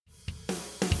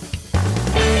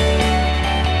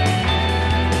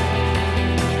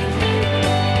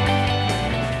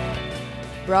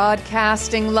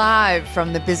Broadcasting live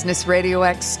from the Business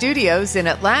RadioX studios in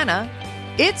Atlanta,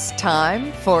 it's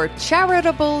time for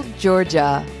Charitable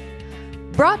Georgia.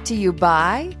 Brought to you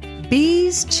by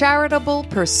Bees Charitable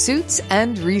Pursuits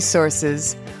and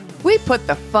Resources. We put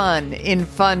the fun in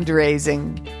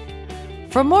fundraising.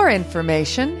 For more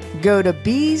information, go to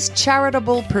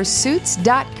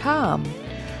beescharitablepursuits.com.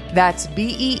 That's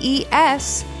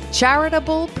BEES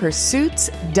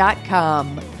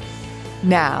charitablepursuits.com.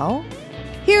 Now,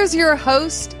 here's your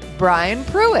host, Brian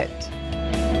Pruett.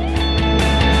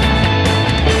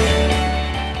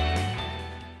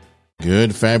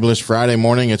 Good, fabulous Friday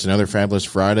morning. It's another fabulous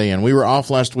Friday, and we were off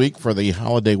last week for the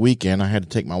holiday weekend. I had to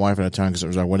take my wife out of town because it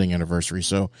was our wedding anniversary.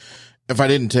 So if I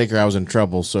didn't take her, I was in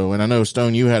trouble. So, and I know,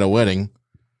 Stone, you had a wedding,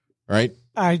 right?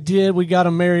 I did. We got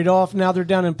them married off. Now they're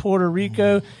down in Puerto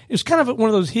Rico. It's kind of one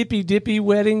of those hippy dippy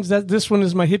weddings. This one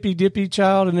is my hippy dippy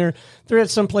child, and they're at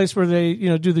some place where they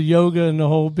do the yoga and the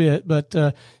whole bit.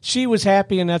 But she was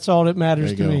happy, and that's all that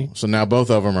matters to me. So now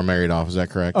both of them are married off. Is that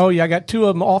correct? Oh yeah, I got two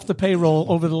of them off the payroll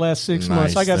over the last 6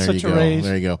 months. I got such a raise.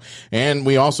 There you go. And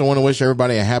we also want to wish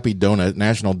everybody a happy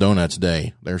National Donuts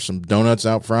Day. There's some donuts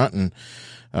out front, and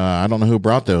I don't know who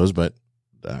brought those, but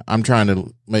I'm trying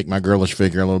to make my girlish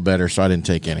figure a little better, so I didn't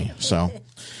take any. So, all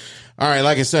right,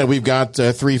 like I said, we've got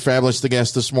three fabulous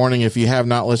guests this morning. If you have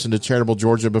not listened to Charitable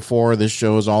Georgia before, this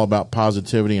show is all about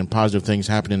positivity and positive things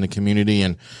happening in the community.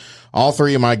 And all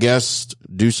three of my guests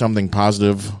do something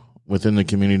positive within the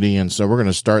community. And so we're going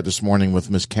to start this morning with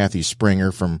Miss Kathy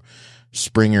Springer from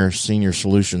Springer Senior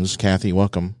Solutions. Kathy,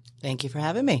 welcome. Thank you for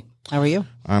having me. How are you?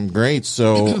 I'm great.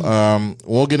 So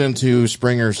we'll get into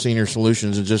Springer Senior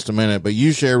Solutions in just a minute, but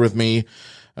you shared with me,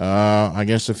 I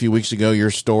guess a few weeks ago, your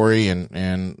story.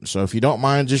 And so if you don't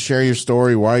mind, just share your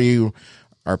story, why you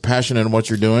are passionate in what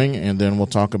you're doing, and then we'll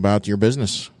talk about your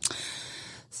business.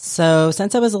 So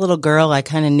since I was a little girl, I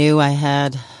kind of knew I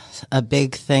had a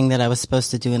big thing that I was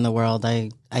supposed to do in the world. I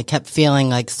kept feeling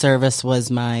like service was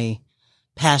my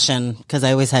passion because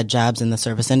I always had jobs in the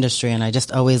service industry, and I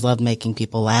just always loved making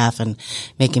people laugh and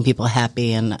making people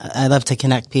happy, and I love to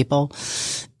connect people.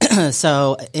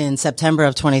 So in September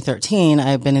of 2013,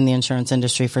 I've been in the insurance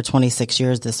industry for 26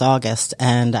 years this August,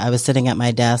 and I was sitting at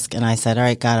my desk and I said, all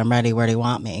right, God, I'm ready. Where do you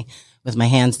want me? With my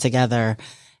hands together.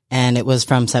 And it was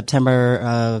from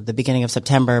the beginning of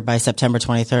September. By September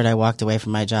 23rd, I walked away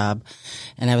from my job,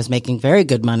 and I was making very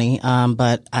good money.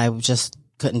 But I just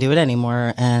couldn't do it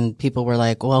anymore. And people were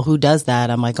like, well, who does that?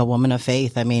 I'm like, a woman of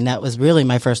faith. I mean, that was really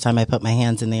my first time I put my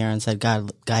hands in the air and said,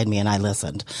 God, guide me. And I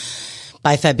listened.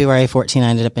 By February 14, I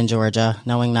ended up in Georgia,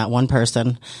 knowing not one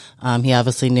person. He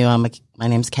obviously knew my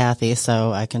name's Kathy,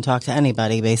 so I can talk to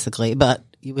anybody basically, but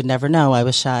you would never know. I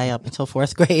was shy up until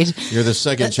fourth grade. You're the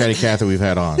second chatty Kathy we've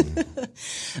had on.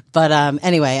 But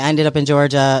anyway, I ended up in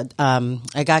Georgia.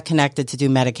 I got connected to do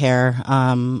Medicare.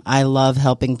 I love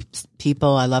helping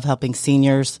people. I love helping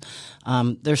seniors.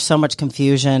 There's so much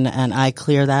confusion, and I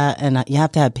clear that, and you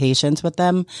have to have patience with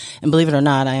them. And believe it or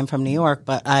not, I am from New York,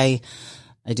 but I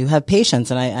do have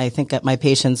patience, and I think that my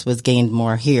patience was gained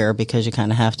more here because you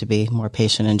kind of have to be more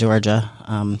patient in Georgia.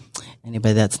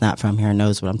 Anybody that's not from here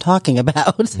knows what I'm talking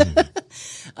about.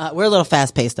 We're a little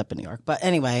fast paced up in New York, but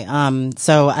anyway,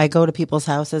 so I go to people's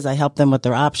houses, I help them with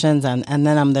their options, and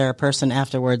then I'm their person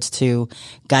afterwards to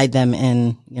guide them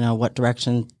in, what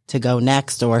direction to go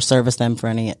next, or service them for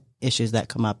any issues that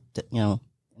come up, in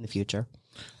the future.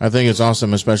 I think it's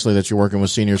awesome, especially that you're working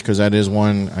with seniors, because that is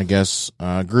one, I guess,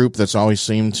 group that's always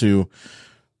seemed to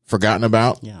forgotten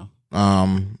about. Yeah.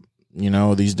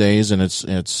 These days, and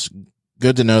it's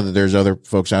good to know that there's other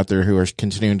folks out there who are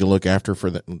continuing to look after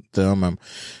for them.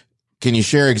 Can you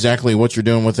share exactly what you're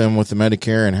doing with them with the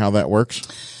Medicare and how that works?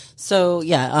 So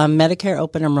yeah, Medicare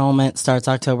open enrollment starts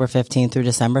October 15th through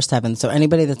December 7th. So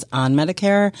anybody that's on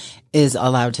Medicare is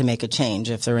allowed to make a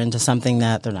change if they're into something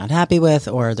that they're not happy with,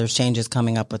 or there's changes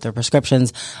coming up with their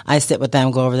prescriptions. I sit with them,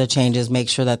 go over the changes, make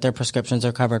sure that their prescriptions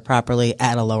are covered properly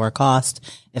at a lower cost.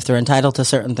 If they're entitled to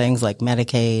certain things like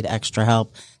Medicaid, extra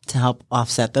help to help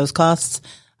offset those costs,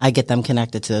 I get them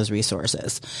connected to those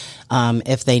resources.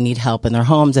 If they need help in their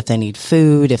homes, if they need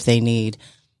food, if they need,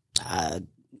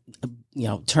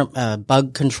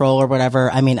 bug control or whatever.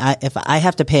 I mean, if I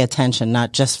have to pay attention,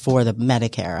 not just for the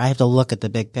Medicare, I have to look at the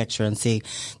big picture and see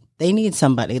they need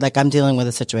somebody. Like, I'm dealing with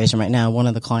a situation right now. One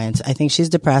of the clients, I think she's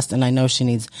depressed, and I know she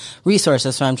needs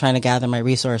resources. So I'm trying to gather my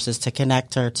resources to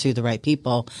connect her to the right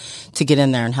people to get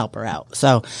in there and help her out.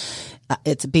 So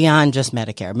it's beyond just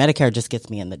Medicare. Medicare just gets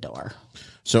me in the door.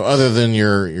 So other than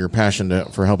your passion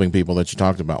for helping people that you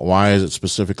talked about, why is it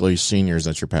specifically seniors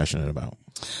that you're passionate about?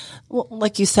 Well,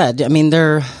 like you said, I mean,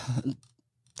 they're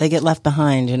they get left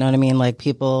behind. You know what I mean? Like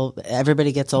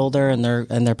everybody gets older and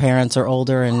their parents are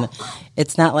older, and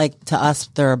it's not like to us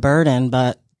they're a burden,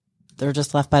 but they're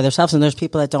just left by themselves. And there's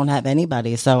people that don't have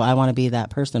anybody. So I want to be that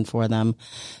person for them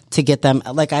to get them.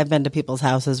 Like I've been to people's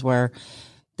houses where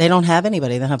they don't have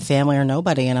anybody. They don't have family or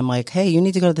nobody. And I'm like, hey, you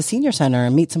need to go to the senior center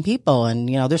and meet some people. And,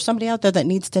 there's somebody out there that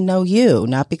needs to know you,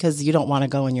 not because you don't want to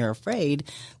go and you're afraid.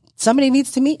 Somebody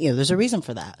needs to meet you. There's a reason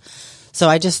for that. So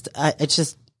I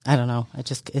don't know.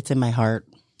 It's in my heart.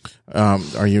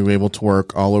 Are you able to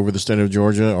work all over the state of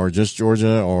Georgia or just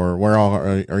Georgia, or where all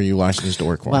are you licensed to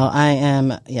work for? Well, I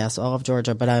am, yes, all of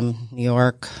Georgia, but I'm New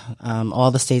York, all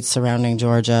the states surrounding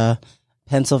Georgia,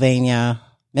 Pennsylvania,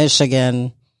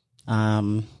 Michigan,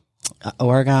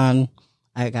 Oregon.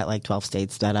 I got like 12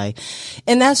 states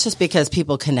and that's just because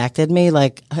people connected me.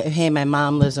 Like, hey, my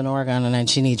mom lives in Oregon and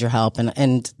she needs your help.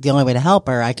 And the only way to help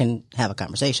her, I can have a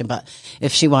conversation. But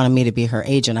if she wanted me to be her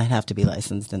agent, I'd have to be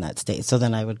licensed in that state. So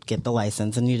then I would get the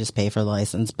license and you just pay for the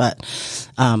license. But,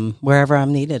 wherever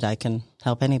I'm needed, I can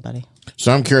help anybody.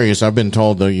 So I'm curious. I've been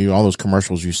told that all those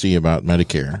commercials you see about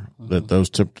Medicare, that those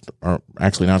are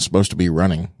actually not supposed to be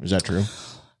running. Is that true?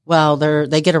 Well,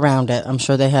 they get around it. I'm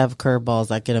sure they have curveballs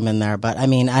that get them in there. But I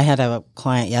mean, I had a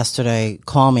client yesterday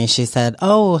call me. She said,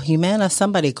 "Oh, Humana,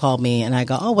 somebody called me." And I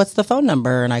go, "Oh, what's the phone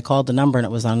number?" And I called the number and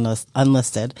it was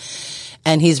unlisted.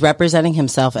 And he's representing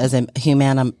himself as a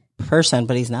Humana person,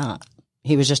 but he's not.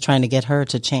 He was just trying to get her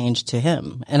to change to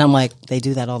him. And I'm like, they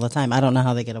do that all the time. I don't know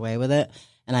how they get away with it.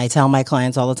 And I tell my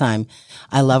clients all the time,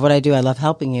 I love what I do. I love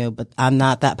helping you, but I'm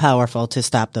not that powerful to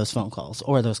stop those phone calls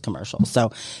or those commercials.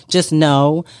 So just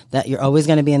know that you're always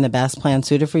going to be in the best plan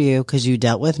suited for you because you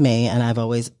dealt with me. And I've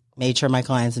always made sure my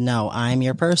clients know I'm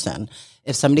your person.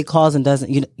 If somebody calls and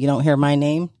you don't hear my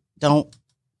name, don't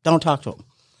talk to them.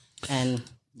 And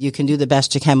you can do the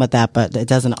best you can with that, but it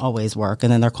doesn't always work.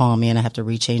 And then they're calling me and I have to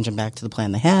rechange them back to the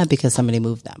plan they had because somebody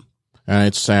moved them. And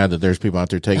it's sad that there's people out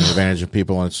there taking advantage of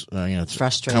people. And it's, it's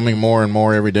frustrating. Coming more and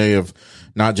more every day of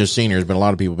not just seniors, but a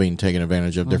lot of people being taken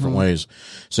advantage of different ways.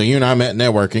 So you and I met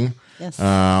networking, yes.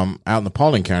 Out in the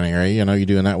Paulding County area. You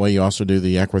do in that way. You also do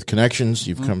the Ackworth Connections.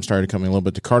 You've started coming a little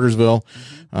bit to Cartersville.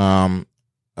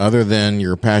 Other than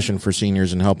your passion for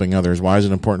seniors and helping others, why is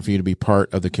it important for you to be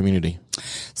part of the community?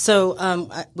 So,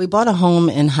 we bought a home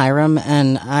in Hiram,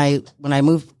 and when I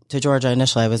moved to Georgia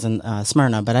initially, I was in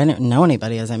Smyrna, but I didn't know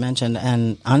anybody, as I mentioned.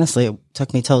 And honestly, it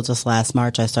took me till just last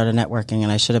March I started networking,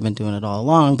 and I should have been doing it all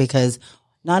along because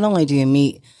not only do you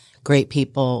meet great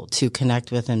people to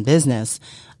connect with in business,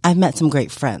 I've met some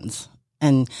great friends,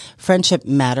 and friendship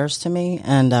matters to me.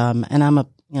 And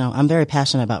I'm very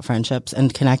passionate about friendships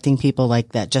and connecting people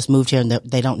like that just moved here and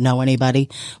they don't know anybody.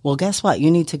 Well, guess what? You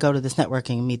need to go to this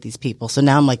networking and meet these people. So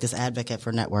now I'm like this advocate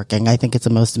for networking. I think it's the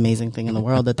most amazing thing in the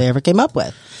world that they ever came up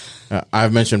with.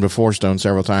 I've mentioned before, Stone,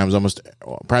 several times,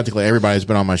 practically everybody's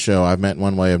been on my show. I've met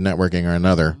one way of networking or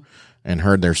another and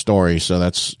heard their story. So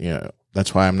that's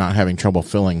why I'm not having trouble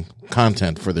filling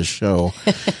content for this show.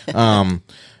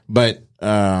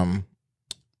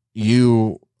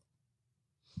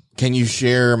 Can you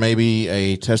share maybe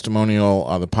a testimonial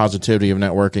of the positivity of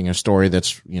networking, a story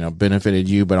that's, benefited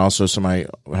you, but also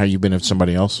how you benefited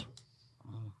somebody else?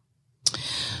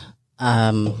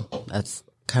 That's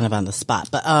kind of on the spot,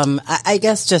 but, I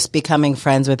guess just becoming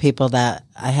friends with people that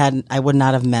I would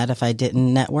not have met if I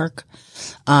didn't network.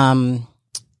 And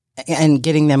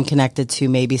getting them connected to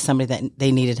maybe somebody that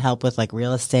they needed help with, like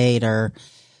real estate or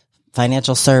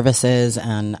financial services,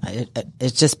 and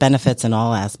it just benefits in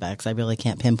all aspects. I really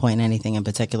can't pinpoint anything in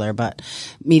particular, but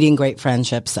meeting great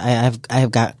friendships. I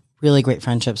have got really great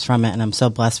friendships from it, and I'm so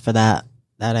blessed for that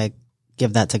I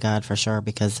give that to God for sure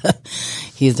because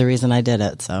He's the reason I did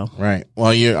it. So right.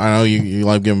 Well, I know you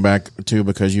love giving back too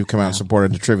because you come out and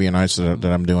supported the trivia nights that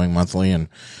I'm doing monthly, and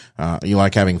you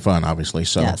like having fun, obviously.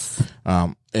 So yes.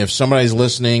 If somebody's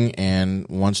listening and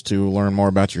wants to learn more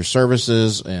about your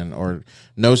services or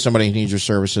know somebody who needs your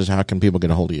services, how can people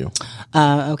get a hold of you?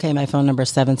 Okay, my phone number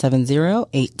is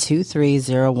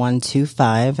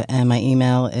 770-823-0125, and my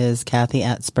email is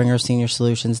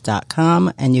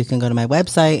Kathy@SpringerSeniorSolutions.com, and you can go to my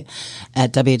website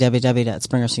at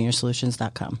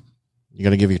www.SpringerSeniorSolutions.com. You got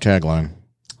to give your tagline.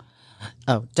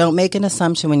 Oh, don't make an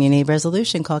assumption when you need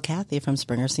resolution. Call Kathy from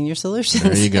Springer Senior Solutions.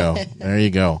 There you go. There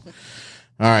you go.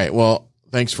 All right. Well,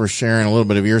 thanks for sharing a little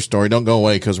bit of your story. Don't go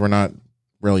away because we're not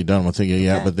really done with it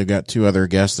yet, okay. But they've got two other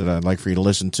guests that I'd like for you to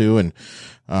listen to. And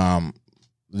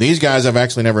these guys I've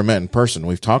actually never met in person.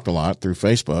 We've talked a lot through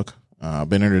Facebook,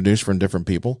 been introduced from different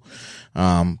people.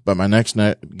 But my next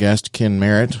guest, Ken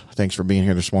Merritt, thanks for being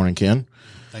here this morning, Ken.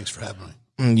 Thanks for having me.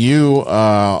 you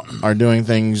are doing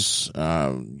things.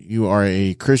 You are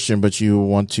a Christian, but you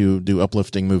want to do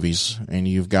uplifting movies, and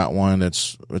you've got one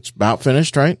it's about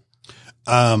finished, right?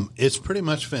 It's pretty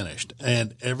much finished,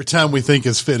 and every time we think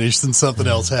it's finished, then something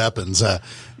else happens.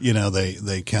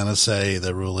 They kind of say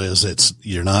the rule is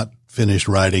you're not finished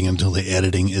writing until the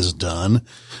editing is done.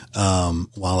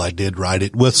 While I did write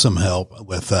it with some help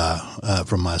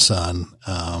from my son,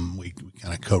 we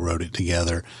kind of co-wrote it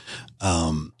together.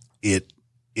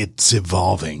 It's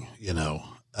evolving,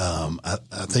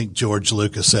 I think George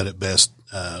Lucas said it best.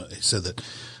 He said that,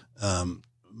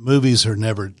 movies are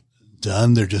never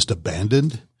done. They're just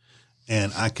abandoned.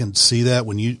 And I can see that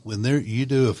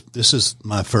this is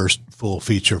my first full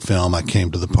feature film. I came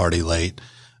to the party late,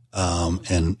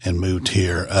 and moved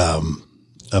here,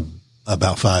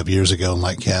 about 5 years ago. And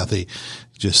like Kathy,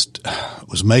 just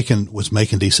was making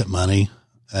decent money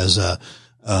as a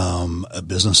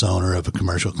business owner of a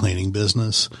commercial cleaning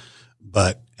business.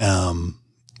 But,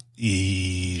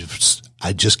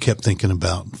 I just kept thinking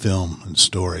about film and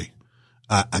story.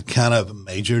 I kind of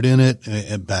majored in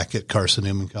it back at Carson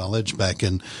Newman College back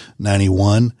in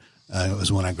 91. It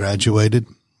was when I graduated,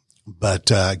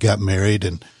 but I got married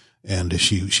and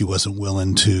she wasn't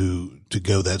willing to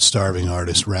go that starving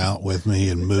artist route with me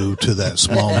and move to that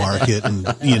small market and,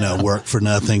 work for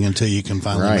nothing until you can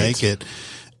finally make it.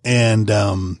 And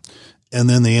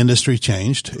then the industry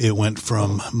changed. It went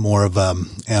from more of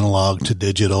analog to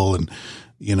digital, and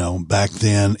back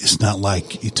then it's not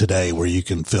like today where you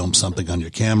can film something on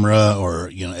your camera or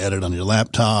edit on your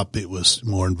laptop. It was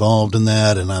more involved in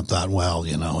that, and I thought, well,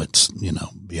 it's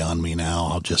beyond me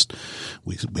now.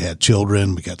 We had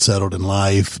children, we got settled in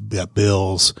life, got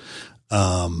bills,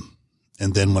 and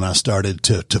then when I started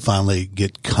to finally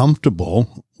get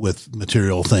comfortable with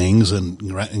material things and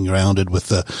grounded with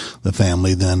the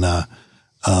family, then there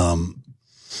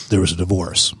was a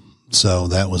divorce. So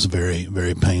that was very,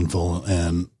 very painful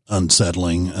and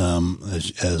unsettling,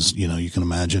 as you can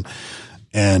imagine.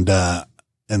 And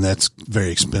that's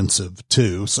very expensive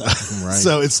too. So,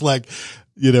 so it's like,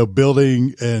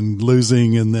 building and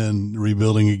losing and then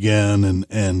rebuilding again.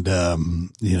 And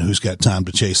who's got time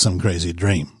to chase some crazy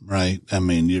dream, right? I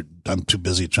mean, I'm too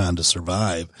busy trying to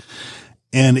survive.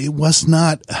 And it was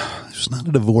not a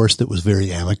divorce that was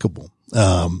very amicable.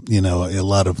 A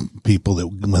lot of people that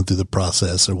went through the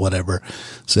process or whatever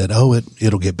said, "Oh,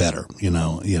 it'll get better."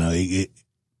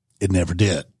 It never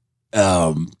did.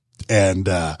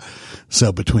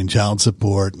 So between child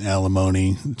support and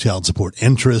alimony, child support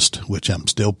interest, which I'm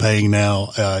still paying now,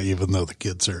 even though the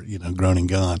kids are, grown and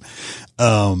gone.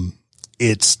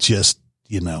 It's just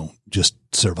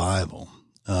survival.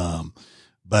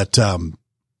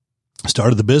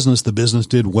 Started the business. The business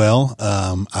did well.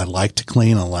 I like to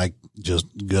clean. I like just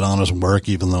good, honest work.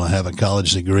 Even though I have a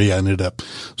college degree, I ended up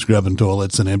scrubbing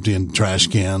toilets and emptying trash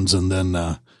cans. And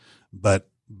then, but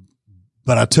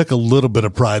I took a little bit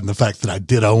of pride in the fact that I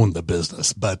did own the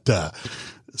business, but,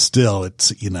 still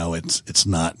it's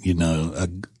not,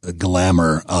 a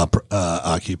glamour,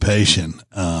 occupation.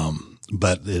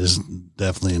 But it is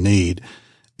definitely a need.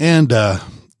 And,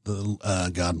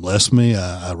 God bless me.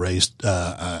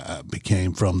 I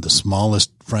became from the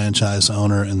smallest franchise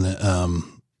owner in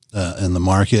the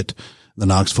market, the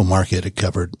Knoxville market. It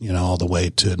covered, all the way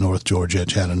to North Georgia,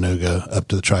 Chattanooga, up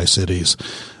to the Tri-Cities,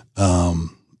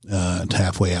 and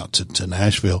halfway out to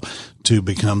Nashville, to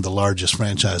become the largest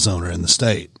franchise owner in the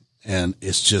state. And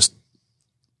it's just,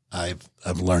 I've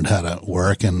learned how to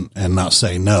work and not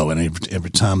say no. And every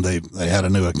time they had a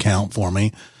new account for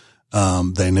me,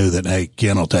 they knew that, hey,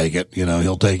 Ken will take it.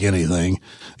 He'll take anything.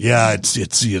 Yeah, it's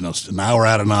an hour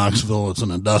out of Knoxville. It's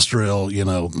an industrial,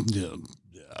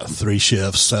 3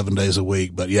 shifts, 7 days a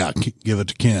week. But yeah, give it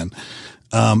to Ken.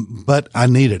 But I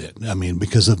needed it. I mean,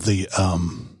 because of the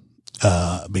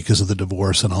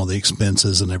divorce and all the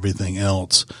expenses and everything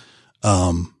else,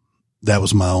 that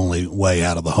was my only way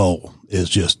out of the hole, is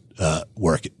just,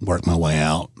 work my way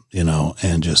out,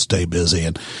 and just stay busy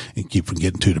and keep from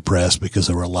getting too depressed, because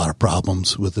there were a lot of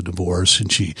problems with the divorce,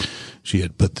 and she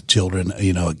had put the children,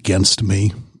 against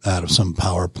me out of some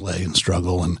power play and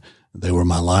struggle, and they were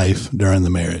my life during the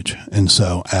marriage. And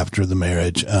so after the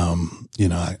marriage, I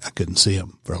couldn't see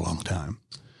them for a long time.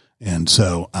 And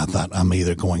so I thought, I'm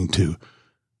either going to,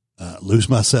 lose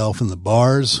myself in the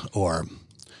bars or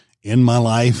in my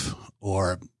life,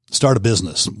 or start a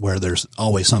business where there's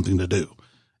always something to do.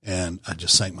 And I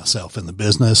just sank myself in the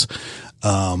business.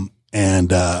 And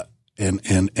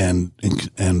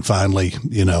finally,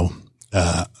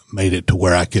 made it to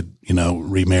where I could,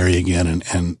 remarry again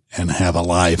and have a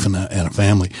life and a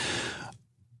family.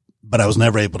 But I was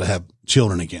never able to have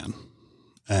children again.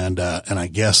 And I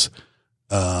guess,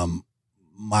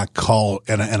 my call,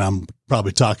 and I'm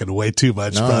probably talking way too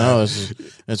much. No,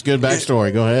 it's good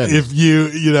backstory. Go ahead. If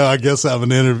I guess I have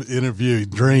an interview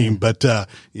dream, but,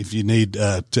 if you need,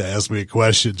 to ask me a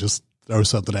question, just throw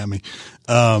something at me.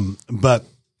 But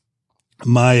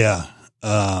my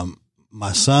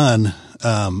son,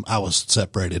 I was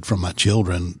separated from my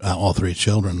children, all three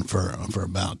children for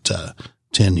about,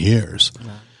 10 years.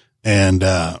 Wow. And,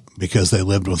 because they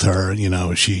lived with her, I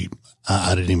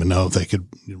didn't even know if they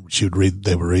would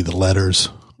read the letters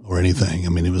or anything. I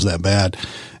mean, it was that bad.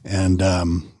 And,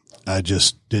 I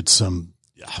just did some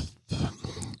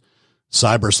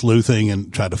cyber sleuthing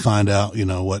and tried to find out,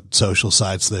 what social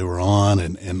sites they were on.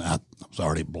 And I was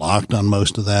already blocked on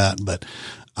most of that, but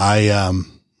I,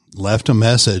 left a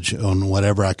message on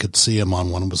whatever I could see them on.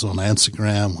 One was on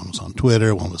Instagram, one was on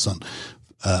Twitter, one was on,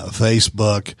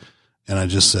 Facebook. And I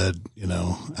just said,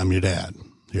 I'm your dad.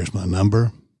 Here's my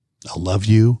number. I love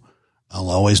you. I'll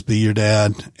always be your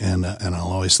dad. And I'm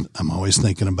always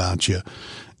thinking about you.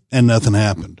 And nothing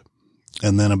happened.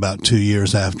 And then about 2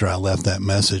 years after I left that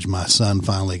message, my son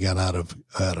finally got out of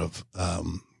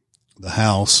the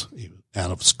house,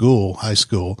 out of school, high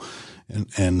school.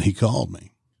 And he called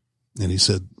me and he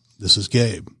said, "This is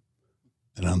Gabe."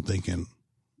 And I'm thinking,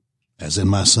 as in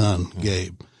my son,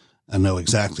 Gabe. I know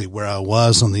exactly where I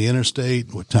was on the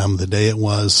interstate, what time of the day it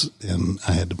was, and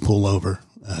I had to pull over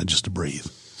just to breathe.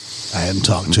 I hadn't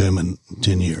talked to him in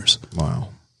 10 years. Wow.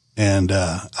 And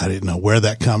I didn't know where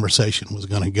that conversation was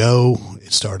going to go.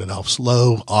 It started off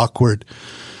slow, awkward.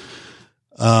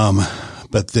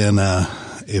 But then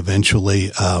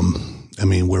eventually,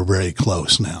 we're very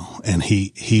close now. And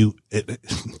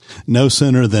no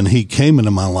sooner than he came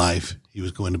into my life, he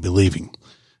was going to be leaving.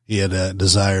 He had a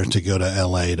desire to go to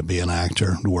LA to be an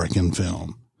actor, to work in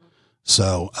film.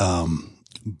 So,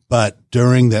 but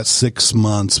during that 6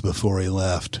 months before he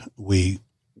left, we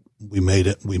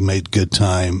made good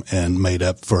time and made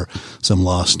up for some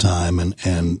lost time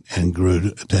and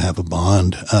grew to have a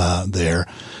bond, there.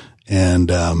 And,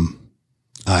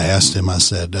 I asked him, I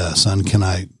said, "Son, can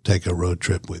I take a road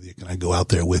trip with you? Can I go out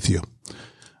there with you?"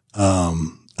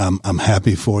 I'm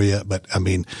happy for you, but and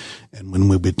when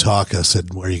we would talk, I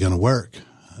said, "Where are you going to work?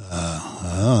 Where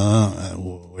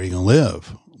are you going to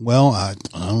live?" "Well,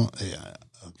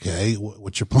 okay.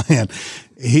 What's your plan?"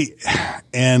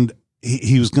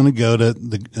 He was going to go to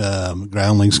the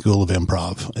Groundling School of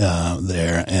Improv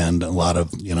there, and a lot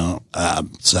of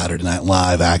Saturday Night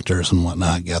Live actors and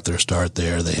whatnot got their start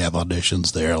there. They have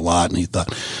auditions there a lot, and he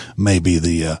thought maybe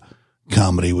the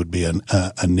comedy would be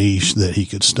a niche that he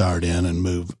could start in and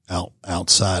move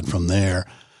outside from there.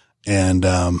 And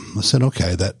I said,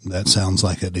 "Okay, that sounds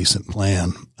like a decent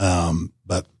plan."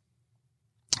 But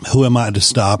who am I to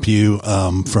stop you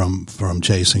from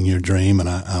chasing your dream? And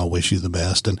I'll wish you the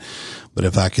best. But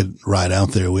if I could ride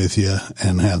out there with you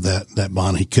and have that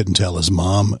bond, he couldn't tell his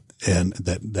mom, and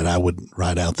that I would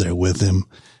ride out there with him.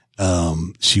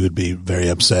 She would be very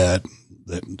upset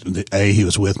that A, he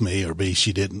was with me, or B,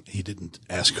 he didn't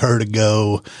ask her to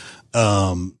go.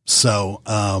 So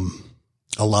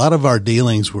a lot of our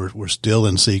dealings were still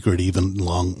in secret, even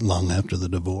long after the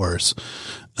divorce.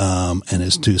 And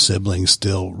his two siblings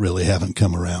still really haven't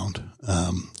come around.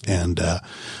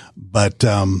 But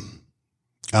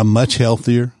I'm much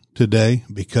healthier today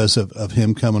because of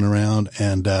him coming around,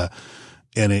 and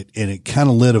it kind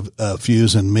of lit a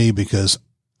fuse in me because,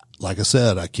 like I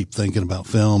said, I keep thinking about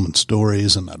film and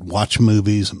stories, and I'd watch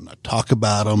movies and I'd talk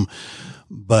about them.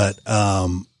 But,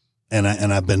 and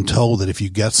I've been told that if you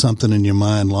get something in your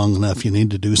mind long enough, you need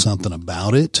to do something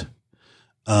about it.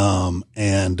 And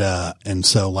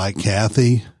so like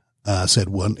Kathy, said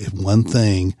one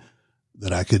thing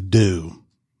that I could do,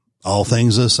 all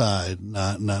things aside,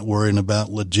 not worrying about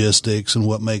logistics and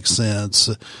what makes sense,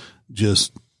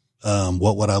 just,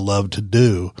 what would I love to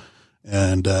do?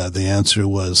 And, the answer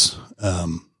was,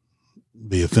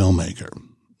 be a filmmaker.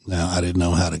 Now, I didn't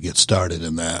know how to get started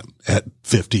in that at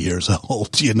 50 years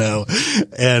old,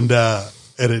 and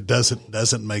it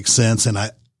doesn't make sense. And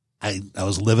I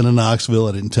was living in Knoxville.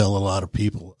 I didn't tell a lot of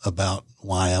people about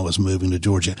why I was moving to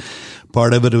Georgia.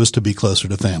 Part of it was to be closer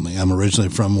to family. I'm originally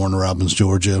from Warner Robins,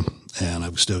 Georgia, and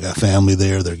I've still got family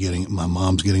there. My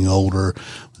mom's getting older.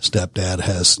 My stepdad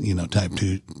has, type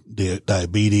 2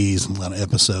 diabetes and a lot of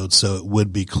episodes. So it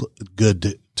would be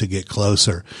good to get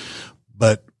closer.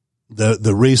 But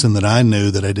the reason that I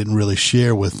knew that I didn't really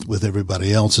share with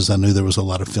everybody else is I knew there was a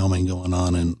lot of filming going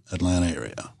on in Atlanta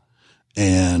area.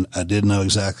 And I didn't know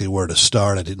exactly where to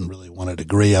start. I didn't really want a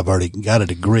degree. I've already got a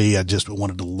degree. I just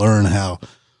wanted to learn how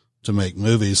to make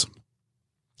movies.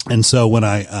 And so when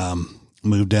I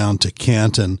moved down to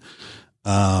Kent, and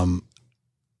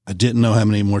I didn't know how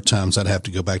many more times I'd have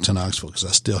to go back to Knoxville because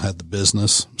I still had the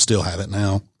business, still have it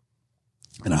now.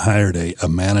 And I hired a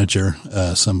manager,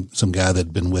 some guy that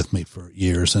had been with me for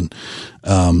years, and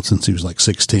since he was like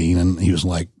 16, and he was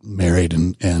like married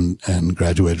and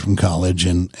graduated from college,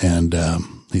 and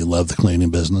he loved the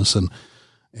cleaning business, and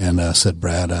said,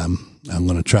 Brad, I'm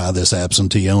going to try this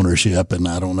absentee ownership, and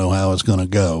I don't know how it's going to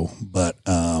go, but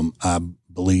I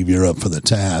believe you're up for the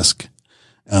task.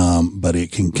 But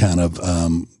it can kind of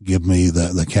give me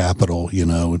the capital,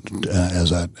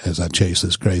 as I chase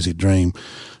this crazy dream.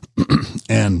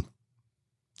 And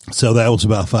so that was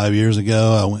about 5 years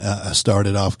ago. I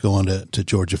started off going to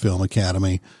Georgia Film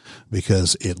Academy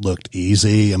because it looked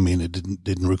easy. I mean, it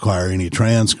didn't require any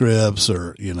transcripts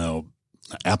or,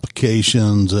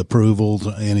 applications, approvals,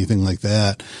 anything like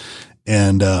that.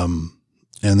 And then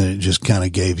it just kind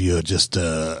of gave you just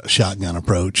a shotgun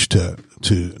approach to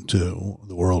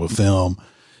the world of film.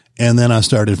 And then I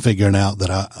started figuring out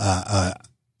that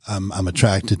I'm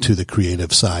attracted to the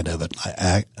creative side of it.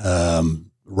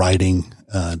 Writing,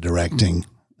 directing,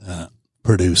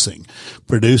 producing.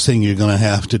 Producing, you're going to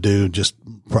have to do just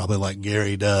probably like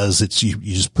Gary does. It's you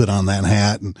just put on that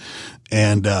hat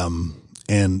and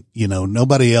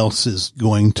nobody else is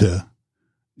going to,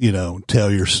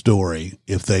 tell your story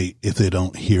if they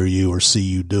don't hear you or see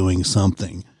you doing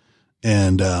something.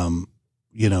 And,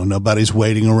 nobody's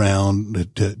waiting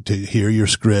around to hear your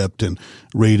script and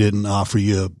read it and offer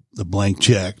you the blank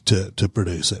check to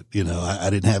produce it. I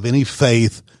didn't have any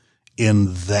faith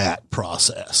in that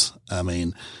process. I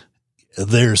mean,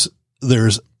 there's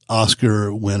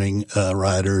Oscar winning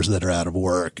writers that are out of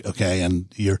work. Okay.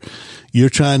 And you're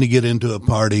trying to get into a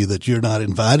party that you're not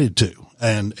invited to.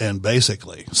 And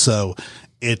basically, so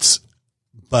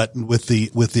but with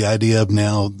the idea of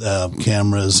now,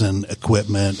 cameras and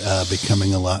equipment,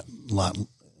 becoming a lot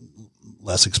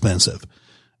less expensive,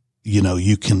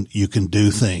 you can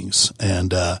do things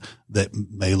and, that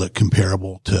may look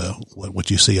comparable to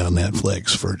what you see on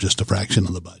Netflix for just a fraction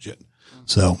of the budget.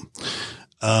 So,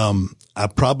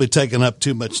 I've probably taken up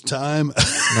too much time.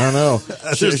 No.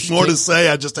 There's more to say.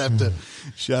 I just have to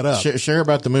shut up. Share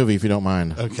about the movie if you don't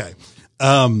mind. Okay.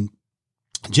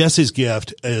 Jesse's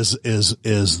Gift is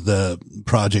the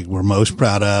project we're most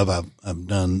proud of. I've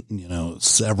done,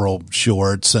 several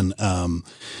shorts, and,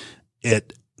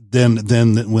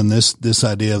 then when this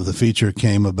idea of the feature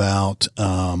came about,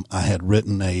 I had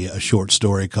written a short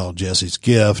story called Jesse's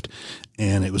Gift,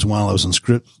 and it was while I was in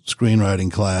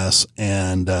screenwriting class,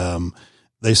 and,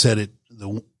 they said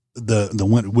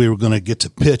we were going to get to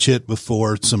pitch it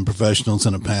before some professionals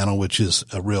in a panel, which is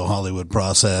a real Hollywood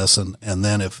process. And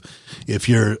then if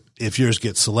yours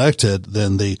gets selected,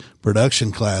 then the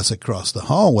production class across the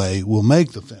hallway will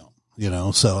make the film,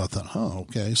 so I thought,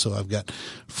 okay. So I've got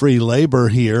free labor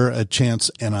here, a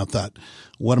chance. And I thought,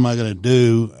 what am I going to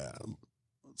do?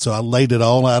 So I laid it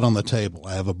all out on the table.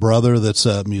 I have a brother that's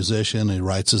a musician. He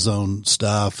writes his own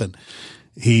stuff, and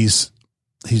he's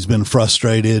been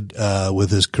frustrated,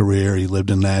 with his career. He lived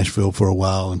in Nashville for a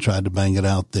while and tried to bang it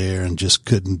out there and just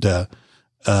couldn't,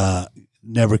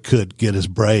 never could get his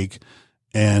break.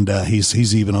 And,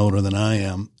 he's even older than I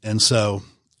am. And so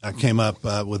I came up,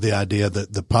 with the idea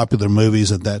that the popular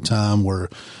movies at that time were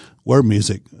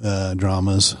music,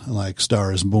 dramas like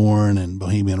Star is Born and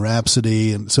Bohemian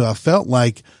Rhapsody. And so I felt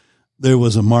like there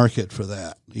was a market for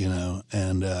that, and,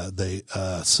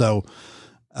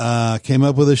 came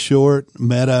up with a short,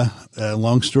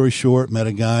 long story short, met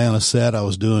a guy on a set I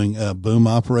was doing a boom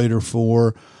operator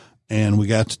for, and we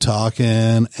got to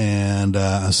talking, and,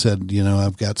 I said,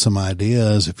 I've got some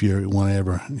ideas if you want to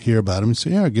ever hear about them. He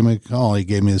said, yeah, give me a call. He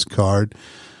gave me his card.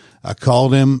 I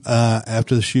called him,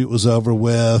 after the shoot was over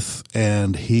with,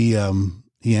 and he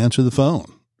answered the phone.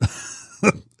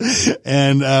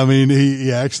 And I mean,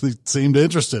 he actually seemed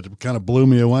interested. It kind of blew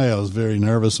me away. I was very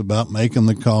nervous about making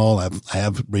the call. I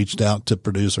have reached out to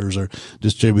producers or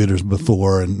distributors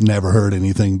before and never heard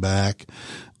anything back.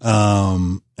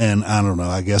 And I don't know,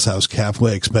 I guess I was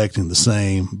halfway expecting the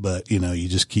same, but you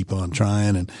just keep on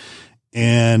trying.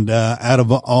 And out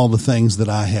of all the things that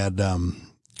I had,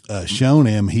 shown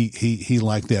him, he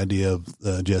liked the idea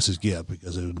of Jesse's Gift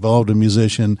because it involved a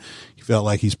musician. He felt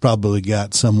like he's probably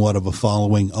got somewhat of a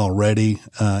following already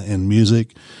in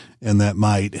music, and that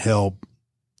might help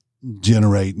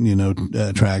generate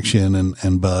traction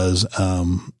and buzz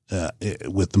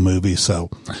with the movie. So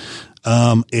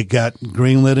it got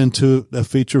greenlit into a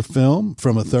feature film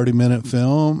from a 30-minute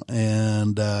film,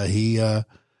 and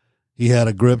he had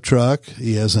a grip truck.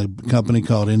 He has a company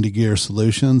called Indie Gear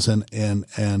Solutions, and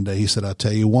he said, "I'll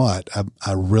tell you what,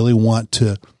 I really want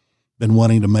to been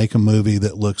wanting to make a movie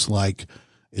that looks like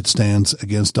it stands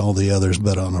against all the others,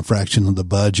 but on a fraction of the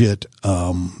budget.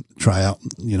 Try out,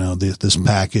 this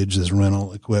package, this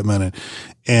rental equipment,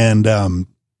 and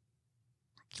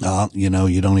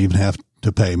you don't even have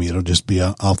to pay me. It'll just be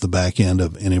off the back end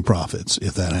of any profits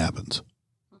if that happens.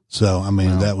 So, I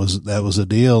mean, that was a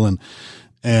deal. And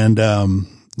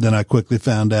then I quickly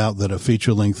found out that a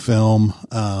feature length film,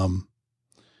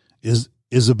 is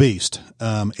a beast.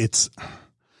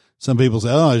 Some people say,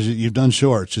 oh, you've done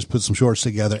shorts, just put some shorts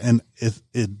together. And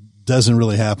it doesn't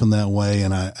really happen that way.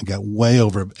 And I got way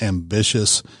over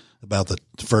ambitious about the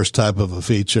first type of a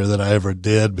feature that I ever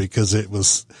did, because it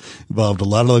involved a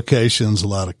lot of locations, a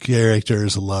lot of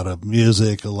characters, a lot of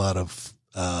music, a lot of,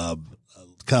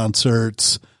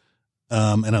 concerts.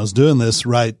 And I was doing this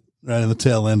right in the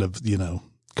tail end of,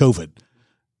 COVID.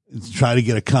 Try to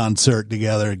get a concert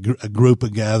together, a group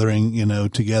of gathering,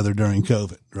 together during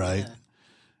COVID. Right. Yeah.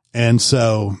 And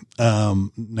so,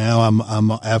 now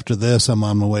I'm after this, I'm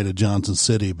on my way to Johnson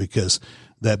City, because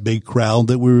that big crowd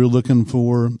that we were looking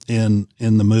for in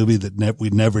the movie that we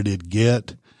never did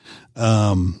get,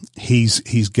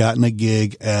 he's gotten a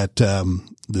gig at,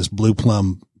 this Blue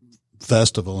Plum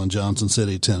Festival in Johnson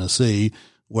City, Tennessee,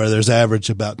 where there's average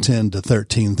about 10 to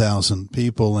 13,000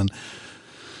 people. And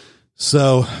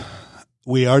so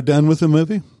we are done with the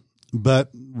movie, but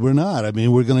we're not. I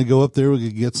mean, we're going to go up there. We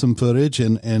could get some footage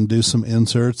and do some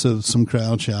inserts of some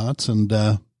crowd shots, and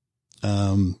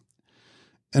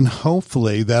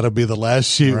hopefully that'll be the last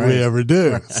shoot we ever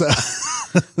do. Right. So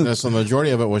the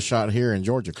majority of it was shot here in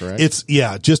Georgia, correct?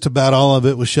 Just about all of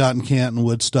it was shot in Canton,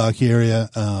 Woodstock area.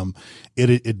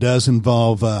 It does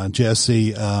involve,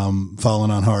 Jesse, falling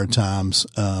on hard times,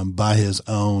 by his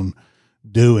own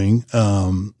doing,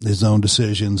 his own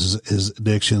decisions, his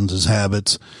addictions, his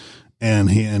habits.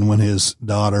 And when his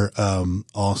daughter,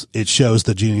 it shows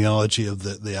the genealogy of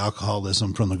the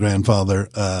alcoholism from the grandfather,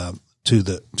 to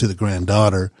the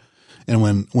granddaughter. And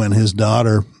when his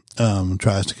daughter,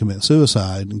 tries to commit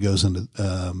suicide and goes into,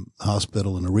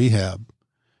 hospital and a rehab,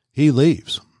 he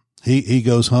leaves. He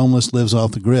goes homeless, lives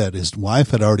off the grid. His wife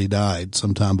had already died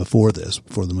sometime before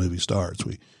the movie starts.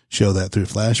 We show that through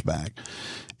flashback.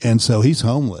 And so he's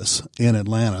homeless in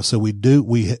Atlanta. So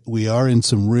we are in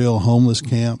some real homeless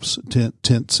camps,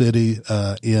 tent city,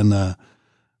 and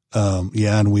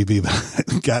we've even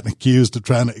gotten accused of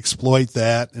trying to exploit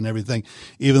that and everything,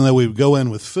 even though we would go in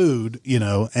with food,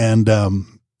 and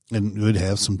we'd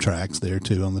have some tracks there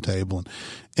too on the table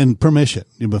and permission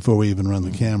before we even run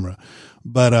the camera.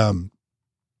 But,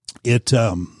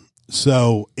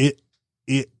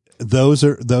 those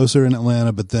are in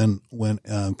Atlanta, but then when,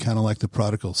 kind of like the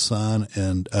prodigal son,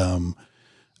 and,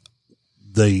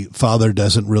 the father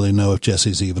doesn't really know if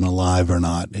Jesse's even alive or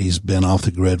not. He's been off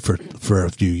the grid for a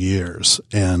few years,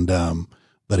 and,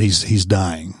 but he's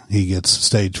dying. He gets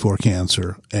stage 4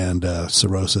 cancer and,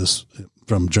 cirrhosis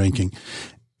from drinking,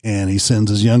 and he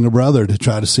sends his younger brother to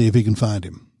try to see if he can find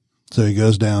him. So he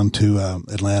goes down to,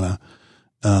 Atlanta.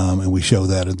 And we show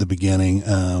that at the beginning.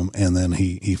 And then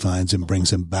he finds him,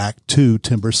 brings him back to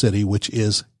Timber City, which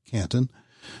is Canton.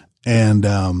 And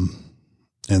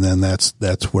then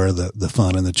that's where the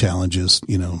fun and the challenges,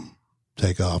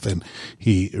 take off. And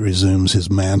he resumes his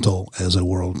mantle as a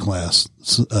world-class,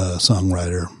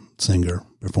 songwriter, singer,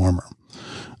 performer.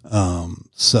 That's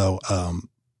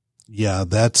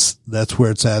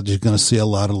where it's at. You're going to see a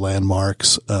lot of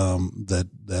landmarks, that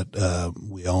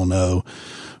we all know,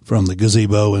 from the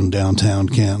gazebo in downtown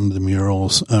Canton, the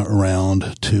murals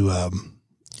around, to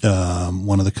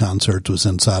one of the concerts was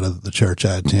inside of the church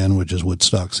I attend, which is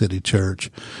Woodstock City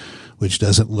Church, which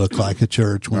doesn't look like a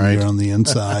church when you're on the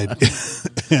inside.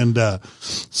 And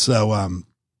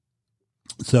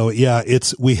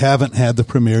we haven't had the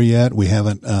premiere yet. We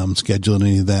haven't scheduled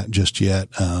any of that just yet.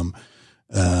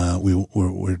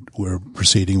 We're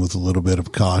proceeding with a little bit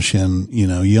of caution.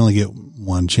 You only get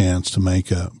one chance to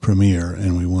make a premiere,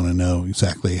 and we want to know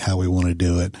exactly how we want to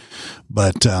do it.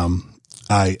 But,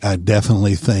 I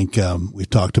definitely think, we've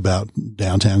talked about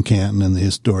downtown Canton and the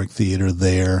historic theater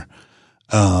there,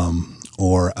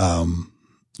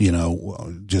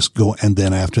 just go, and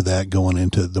then after that going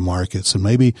into the markets, and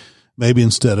maybe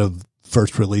instead of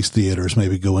first release theaters,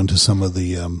 maybe go into some of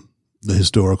the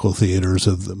historical theaters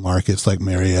of the markets like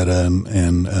Marietta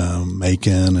and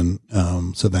Macon and,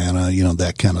 Savannah,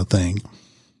 that kind of thing.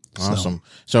 Awesome.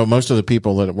 So most of the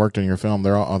people that worked on your film,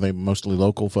 are they mostly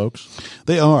local folks?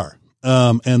 They are.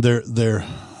 And they're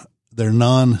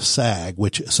non-SAG,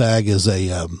 which SAG is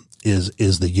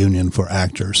is the union for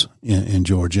actors in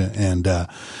Georgia. And,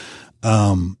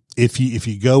 if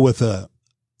you go with a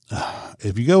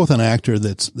if you go with an actor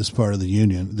that's part of the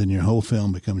union, then your whole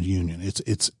film becomes union.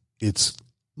 It's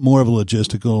more of a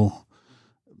logistical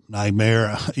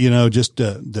nightmare, just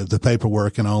the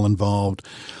paperwork and all involved,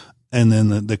 and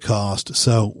then the cost.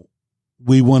 So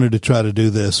we wanted to try to do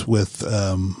this with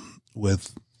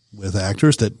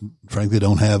actors that frankly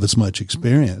don't have as much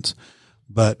experience.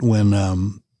 But when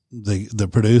the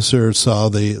producer saw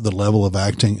the level of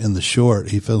acting in the short,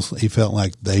 he felt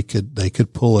like they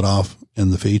could pull it off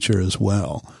in the feature as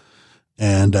well.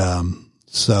 And and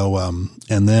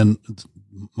then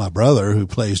my brother, who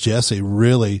plays Jesse,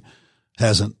 really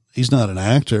he's not an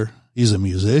actor, he's a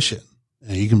musician,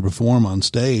 and he can perform on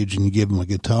stage, and you give him a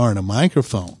guitar and a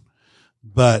microphone.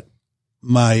 But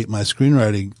my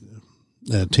screenwriting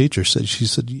teacher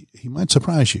said, he might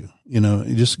surprise you,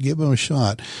 just give him a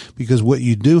shot, because what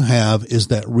you do have is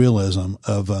that realism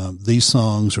of, these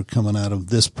songs are coming out of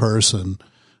this person.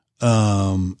 We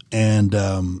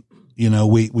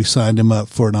signed him up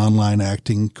for an online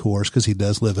acting course because he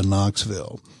does live in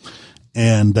Knoxville.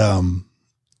 And,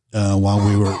 while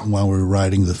we were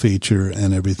writing the feature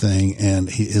and everything, and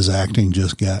his acting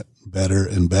just got better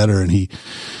and better, and he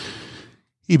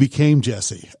became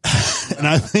Jesse. And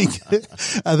I think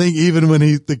even when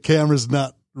the camera's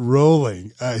not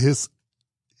rolling, his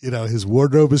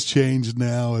wardrobe has changed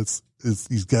now.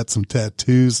 He's got some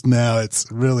tattoos now.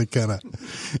 It's really kind of,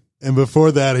 and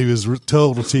before that he was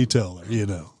total teetotaler,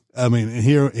 I mean,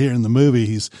 here in the movie,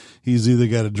 he's either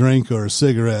got a drink or a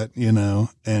cigarette,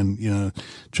 and,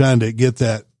 trying to get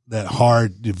that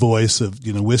hard voice of,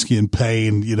 whiskey and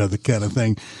pain, the kind of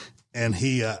thing. And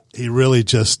he really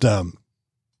just,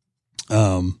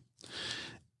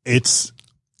 it's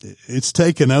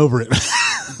taken over it.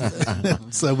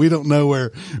 So we don't know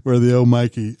where the old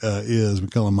Mikey, is. We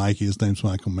call him Mikey. His name's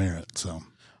Michael Merritt. So.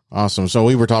 Awesome. So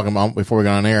we were talking about, before we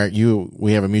got on air,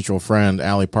 we have a mutual friend,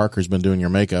 Allie Parker's been doing your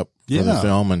makeup for the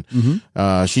film, and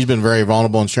she's been very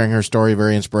vulnerable and sharing her story,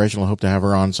 very inspirational. I hope to have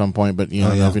her on some point, but I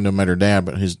don't know if you know, met her dad,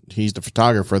 but he's the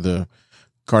photographer for the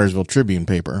Cartersville Tribune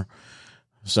paper.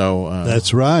 So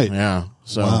that's right. Yeah.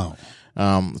 So wow.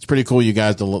 It's pretty cool, you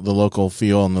guys, the local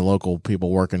feel and the local people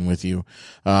working with you.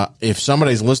 If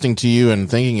somebody's listening to you and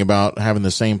thinking about having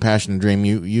the same passion and dream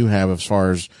you have as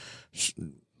far as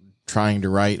trying to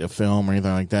write a film or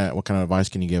anything like that, what kind of advice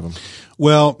can you give them?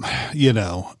 Well,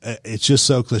 it's just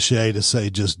so cliche to say,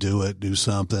 just do it, do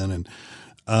something. And,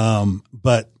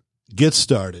 but get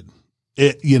started.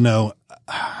 That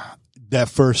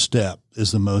first step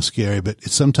is the most scary, but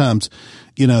it's sometimes,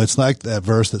 it's like that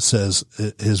verse that says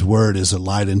his word is a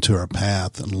light into our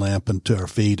path and a lamp into our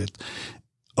feet.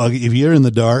 If you're in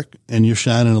the dark and you're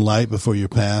shining a light before your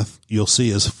path, you'll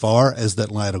see as far as that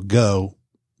light will go,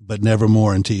 but never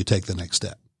more until you take the next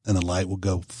step, and the light will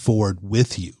go forward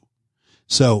with you.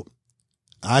 So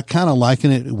I kind of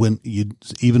liken it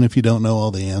even if you don't know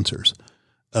all the answers,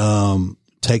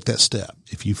 take that step.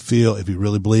 If you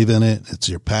really believe in it, it's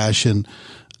your passion,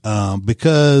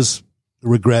 because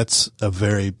regret's a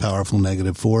very powerful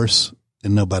negative force,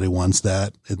 and nobody wants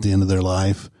that at the end of their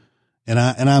life. And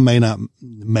I may not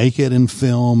make it in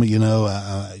film, be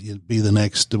the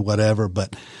next whatever,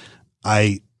 but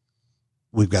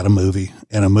we've got a movie,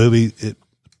 and a movie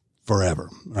forever,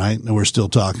 right? And we're still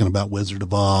talking about Wizard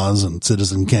of Oz and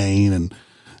Citizen Kane and,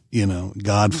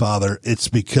 Godfather. It's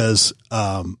because,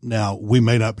 now we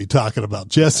may not be talking about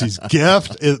Jesse's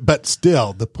gift, but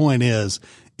still the point is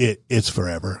it's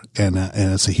forever, and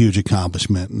it's a huge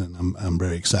accomplishment, and I'm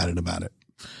very excited about it.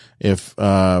 If,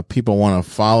 people want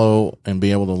to follow and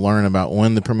be able to learn about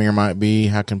when the premiere might be,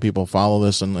 how can people follow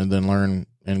this and then learn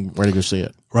and where to go see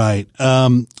it? Right.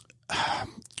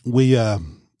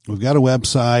 We've got a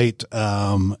website,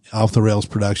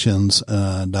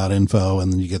 offtherailsproductions.info,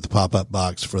 and then you get the pop-up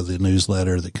box for the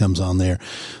newsletter that comes on there.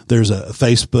 There's a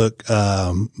Facebook,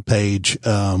 page,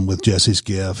 with Jesse's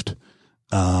Gift.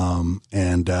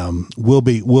 We'll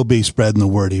be spreading the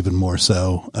word even more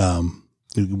so,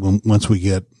 once we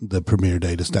get the premiere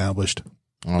date established.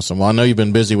 Awesome. Well, I know you've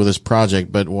been busy with this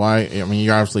project, but why? I mean,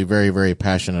 you're obviously very, very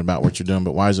passionate about what you're doing,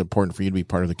 but why is it important for you to be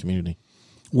part of the community?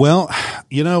 Well,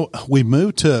 we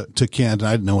moved to Canton.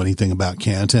 I didn't know anything about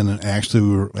Canton, and we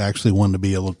actually wanted to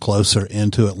be a little closer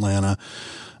into Atlanta.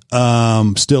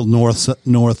 Still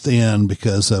north end,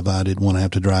 because I didn't want to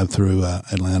have to drive through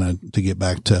Atlanta to get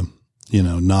back to,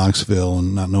 Knoxville,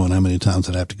 and not knowing how many times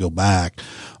I'd have to go back.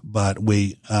 But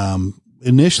we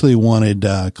initially wanted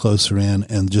closer in,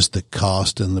 and just the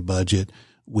cost and the budget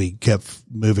we kept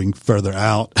moving further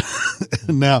out.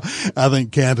 Now I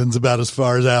think Canton's about as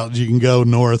far as out as you can go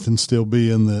north and still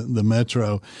be in the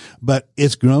metro, but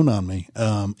it's grown on me.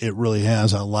 It really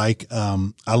has. I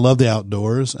love the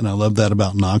outdoors, and I love that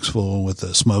about Knoxville with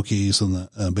the Smokies and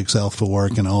the Big South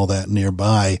Fork and all that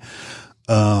nearby.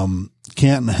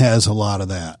 Canton has a lot of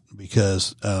that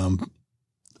because,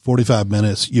 45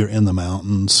 minutes, you're in the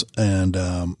mountains, and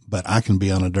but I can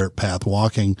be on a dirt path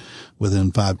walking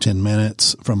within 5-10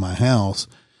 minutes from my house.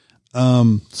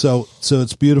 So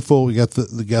it's beautiful. We got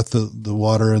the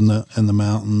water and the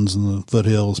mountains and the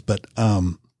foothills, but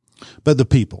the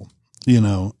people,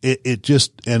 it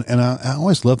just, and I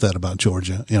always love that about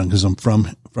Georgia, cause I'm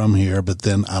from here, but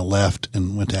then I left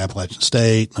and went to Appalachian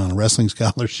State on a wrestling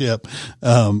scholarship,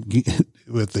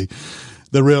 with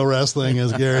the real wrestling,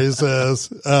 as Gary says,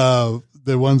 the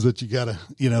ones that you gotta,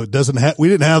 we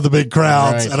didn't have the big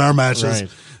crowds at our matches. Right.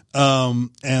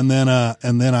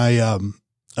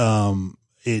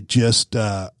 It just,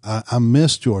 I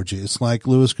miss Georgia. It's like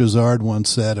Louis Grizzard once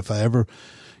said, if I ever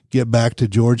get back to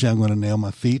Georgia, I'm going to nail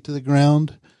my feet to the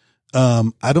ground.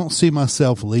 I don't see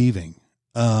myself leaving.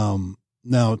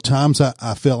 Now, times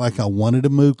I felt like I wanted to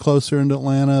move closer into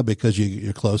Atlanta because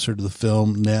you're closer to the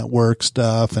film network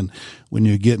stuff. And when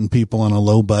you're getting people on a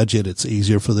low budget, it's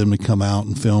easier for them to come out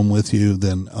and film with you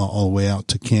than all the way out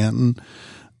to Canton.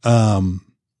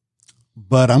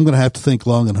 But I'm going to have to think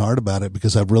long and hard about it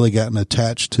because I've really gotten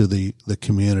attached to the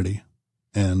community.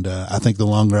 And, I think the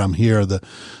longer I'm here, the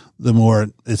more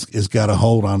it's got a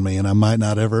hold on me, and I might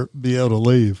not ever be able to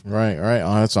leave. Right.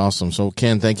 Oh, that's awesome. So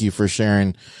Ken, thank you for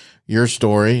sharing your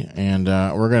story. And,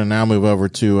 we're going to now move over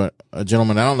to a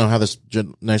gentleman. I don't know how this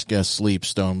next guest sleeps,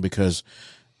 Stone, because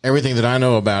everything that I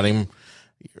know about him,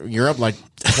 you're up like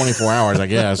 24 hours, I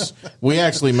guess. We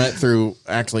actually met through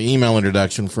email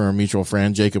introduction for a mutual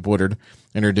friend. Jacob Woodard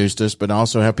introduced us, but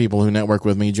also have people who network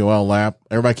with me, Joel Lapp.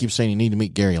 Everybody keeps saying you need to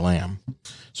meet Gary Lamb.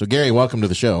 So Gary, welcome to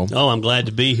the show. Oh, I'm glad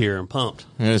to be here. I'm pumped.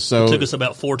 Yeah, so it took us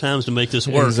about 4 times to make this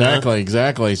work.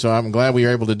 Exactly. So I'm glad we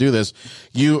were able to do this.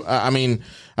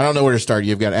 I don't know where to start.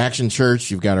 You've got Action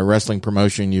Church, you've got a wrestling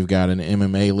promotion, you've got an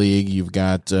MMA league, you've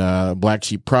got Black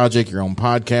Sheep Project, your own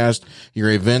podcast, your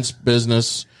events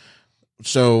business.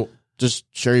 So just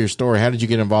share your story. How did you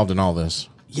get involved in all this?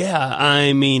 Yeah,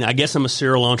 I guess I'm a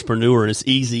serial entrepreneur, and it's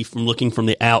easy from looking from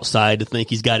the outside to think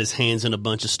he's got his hands in a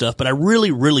bunch of stuff, but I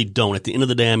really, really don't. At the end of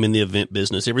the day, I'm in the event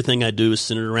business. Everything I do is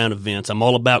centered around events. I'm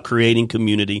all about creating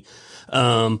community.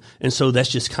 And so that's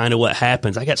just kind of what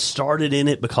happens. I got started in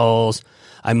it because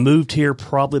I moved here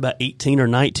probably about 18 or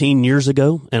 19 years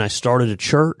ago, and I started a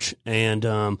church, and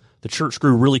the church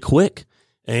grew really quick.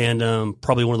 And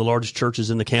probably one of the largest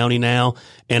churches in the county now.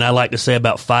 And I like to say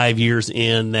about 5 years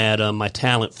in that my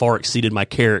talent far exceeded my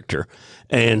character.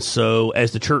 And so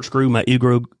as the church grew, my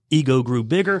ego grew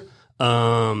bigger.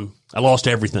 I lost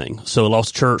everything. So I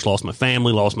lost church, lost my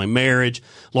family, lost my marriage,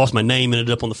 lost my name, ended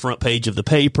up on the front page of the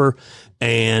paper,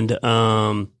 and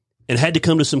had to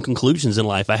come to some conclusions in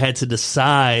life. I had to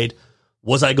decide,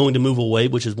 was I going to move away,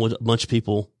 which is what a bunch of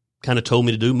people kind of told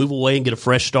me to do, move away and get a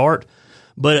fresh start.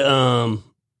 But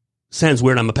sounds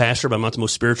weird. I'm a pastor, but I'm not the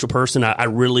most spiritual person. I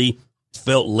really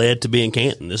felt led to be in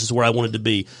Canton. This is where I wanted to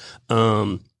be.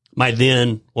 My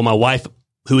wife,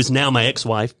 who is now my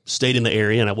ex-wife, stayed in the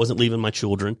area, and I wasn't leaving my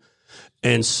children.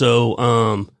 And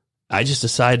so I just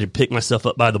decided to pick myself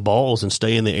up by the balls and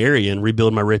stay in the area and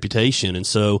rebuild my reputation. And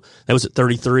so that was at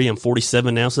 33. I'm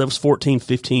 47 now, so that was 14,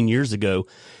 15 years ago.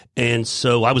 And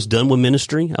so I was done with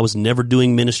ministry. I was never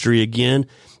doing ministry again.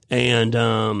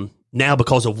 And now,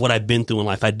 because of what I've been through in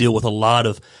life, I deal with a lot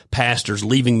of pastors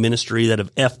leaving ministry that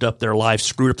have effed up their life,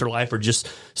 screwed up their life, or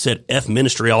just said F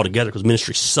ministry altogether because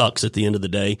ministry sucks at the end of the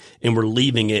day, and we're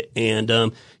leaving it.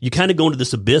 And you kind of go into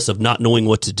this abyss of not knowing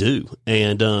what to do.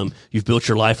 And you've built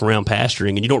your life around pastoring,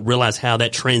 and you don't realize how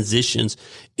that transitions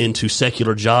into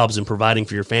secular jobs and providing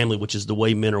for your family, which is the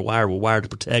way men are wired. We're wired to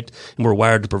protect, and we're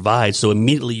wired to provide. So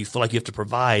immediately you feel like you have to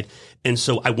provide. And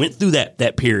so I went through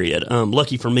that period.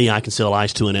 Lucky for me, I can sell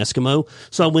ice to an Eskimo.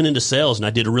 So I went into sales, and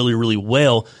I did really, really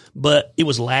well, but it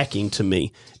was lacking to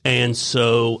me. And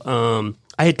so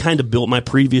I had kind of built my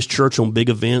previous church on big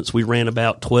events. We ran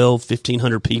about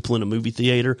 1,500 people in a movie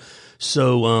theater.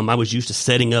 So I was used to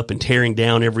setting up and tearing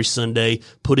down every Sunday,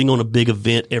 putting on a big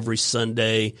event every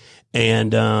Sunday.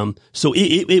 And so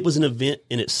it was an event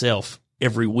in itself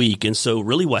every week. And so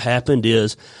really what happened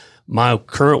is my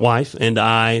current wife and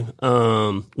I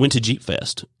went to Jeep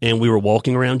Fest, and we were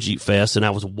walking around Jeep Fest, and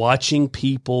I was watching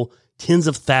people, tens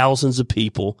of thousands of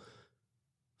people,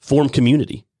 form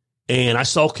community. And I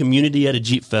saw community at a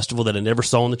Jeep festival that I never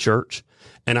saw in the church.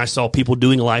 And I saw people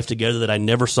doing life together that I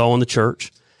never saw in the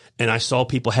church. and I saw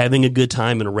people having a good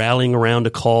time and rallying around a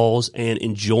cause and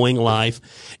enjoying life.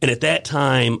 And at that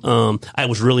time, I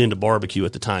was really into barbecue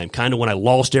at the time. Kind of when I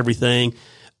lost everything,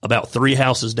 about 3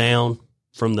 houses down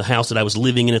from the house that I was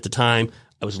living in at the time,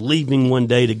 I was leaving one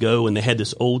day to go, and they had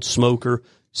this old smoker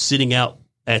sitting out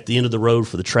at the end of the road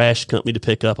for the trash company to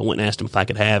pick up. I went and asked him if I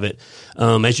could have it.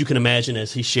 As you can imagine,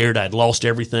 as he shared, I'd lost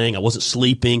everything. I wasn't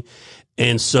sleeping.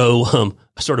 And so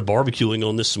I started barbecuing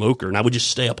on this smoker, and I would just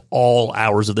stay up all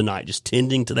hours of the night, just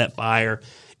tending to that fire.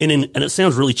 And it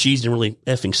sounds really cheesy and really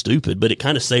effing stupid, but it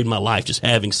kind of saved my life just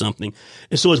having something.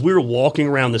 And so as we were walking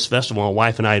around this festival, my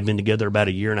wife and I had been together about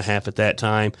 1.5 years at that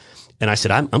time. And I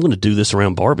said, I'm going to do this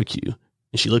around barbecue.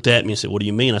 And she looked at me and said, what do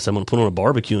you mean? I said, I'm going to put on a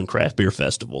barbecue and craft beer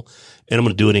festival, and I'm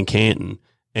going to do it in Canton.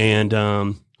 And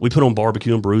we put on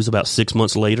Barbecue and Brews about 6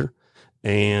 months later,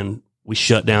 and we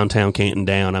shut downtown Canton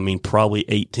down. I mean, probably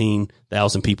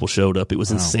 18,000 people showed up. It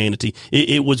was insanity.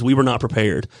 It was, we were not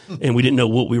prepared, and we didn't know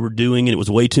what we were doing, and it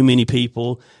was way too many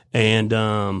people, and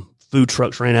food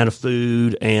trucks ran out of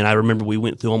food. And I remember we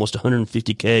went through almost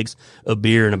 150 kegs of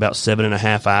beer in about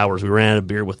 7.5 hours. We ran out of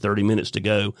beer with 30 minutes to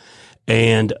go.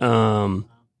 And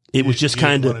it was just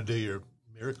kind of. Want to do your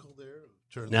miracle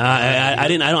there? No, I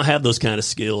didn't. I don't have those kind of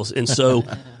skills. And so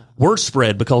word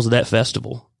spread because of that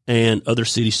festival, and other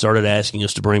cities started asking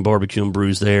us to bring Barbecue and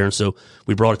Brews there. And so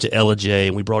we brought it to LJ,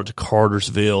 and we brought it to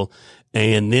Cartersville.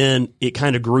 And then it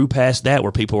kind of grew past that,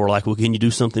 where people were like, well, can you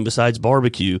do something besides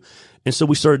barbecue? And so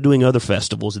we started doing other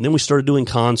festivals, and then we started doing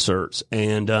concerts.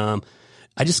 And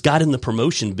I just got in the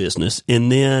promotion business,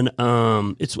 and then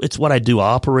it's what I do. I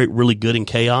operate really good in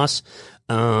chaos.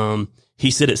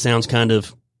 He said it sounds kind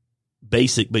of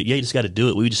basic, but yeah, you just got to do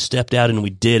it. We just stepped out and we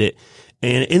did it,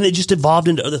 and it just evolved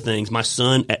into other things. My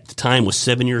son at the time was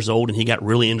 7 years old, and he got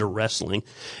really into wrestling,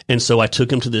 and so I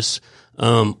took him to this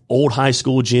old high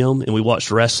school gym, and we watched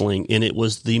wrestling, and it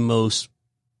was the most.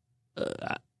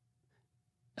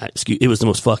 It was the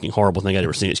most fucking horrible thing I'd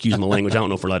ever seen. Excuse my language. I don't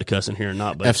know if we're allowed to cuss in here or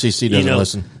not. But FCC doesn't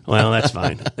listen. Well, that's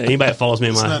fine. Anybody that follows me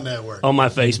on my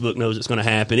Facebook knows it's going to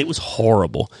happen. It was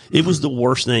horrible. It was the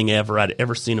worst thing I'd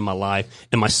ever seen in my life,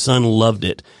 and my son loved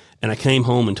it. And I came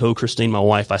home and told Christine, my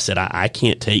wife, I said, I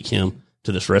can't take him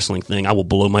to this wrestling thing. I will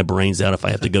blow my brains out if I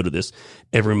have to go to this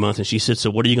every month. And she said, so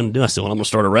what are you going to do? I said, well, I'm going to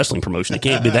start a wrestling promotion. It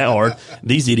can't be that hard.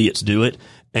 These idiots do it.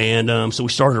 And so we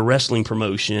started a wrestling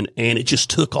promotion, and it just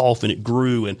took off, and it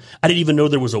grew. And I didn't even know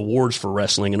there was awards for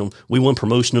wrestling. And we won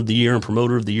Promotion of the Year and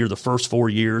Promoter of the Year the first 4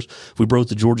 years. We broke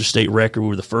the Georgia state record. We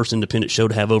were the first independent show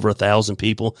to have over 1,000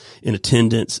 people in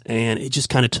attendance, and it just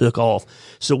kind of took off.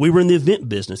 So we were in the event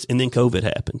business, and then COVID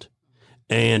happened.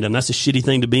 And that's a shitty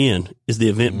thing to be in, is the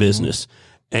event business.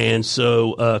 And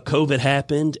so COVID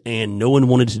happened, and no one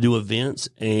wanted to do events.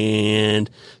 And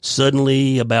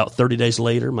suddenly, about 30 days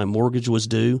later, my mortgage was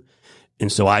due.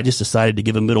 And so I just decided to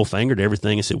give a middle finger to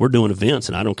everything and said, we're doing events,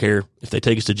 and I don't care if they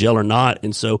take us to jail or not.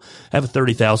 And so I have a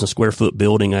 30,000 square foot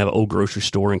building. I have an old grocery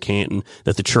store in Canton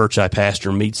that the church I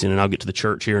pastor meets in, and I'll get to the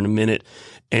church here in a minute.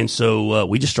 And so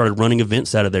we just started running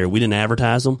events out of there. We didn't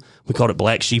advertise them. We called it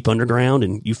Black Sheep Underground,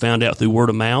 and you found out through word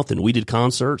of mouth. And we did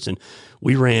concerts, and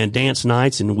we ran dance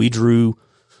nights, and we drew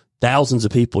thousands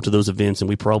of people to those events, and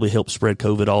we probably helped spread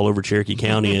COVID all over Cherokee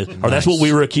County, or that's what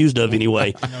we were accused of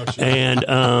anyway.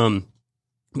 And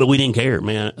but we didn't care,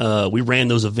 man. We ran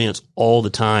those events all the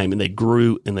time, and they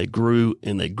grew and they grew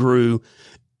and they grew.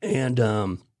 And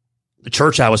the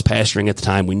church I was pastoring at the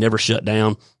time, we never shut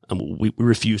down. We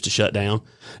refused to shut down.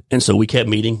 And so we kept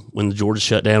meeting. When the Georgia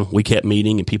shut down, we kept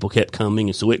meeting, and people kept coming.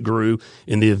 And so it grew,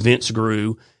 and the events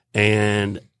grew.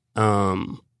 And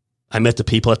I met the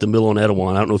people at the mill on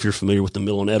Etowah. I don't know if you're familiar with the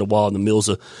mill on Etowah. And the mill is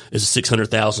a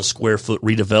 600,000 square foot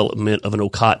redevelopment of an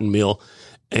old cotton mill.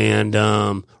 And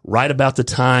right about the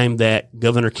time that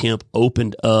Governor Kemp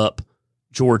opened up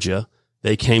Georgia,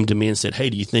 they came to me and said, hey,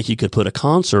 do you think you could put a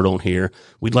concert on here?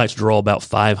 We'd like to draw about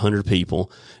 500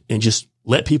 people and just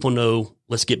let people know,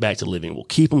 let's get back to living. We'll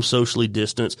keep them socially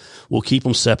distanced. We'll keep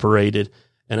them separated.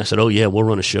 And I said, oh, yeah, we'll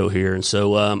run a show here. And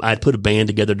so I had put a band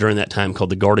together during that time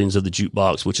called the Guardians of the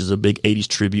Jukebox, which is a big 80s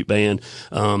tribute band.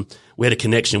 We had a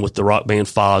connection with the rock band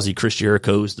Fozzy. Chris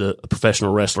Jericho's the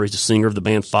professional wrestler. He's the singer of the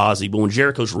band Fozzy. But when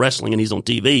Jericho's wrestling and he's on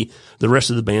TV, the rest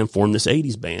of the band formed this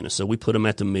 80s band. And so we put them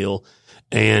at the mill.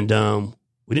 And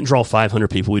we didn't draw 500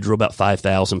 people. We drew about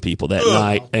 5,000 people that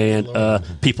night. And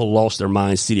people lost their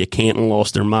minds. City of Canton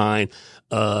lost their mind.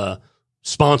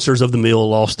 Sponsors of the mill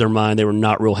lost their mind. They were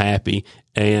not real happy.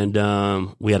 And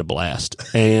we had a blast.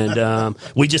 And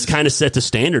we just kind of set the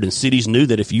standard, and cities knew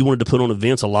that if you wanted to put on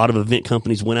events, a lot of event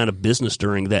companies went out of business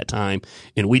during that time,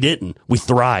 and we didn't. We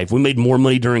thrived. We made more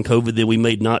money during COVID than we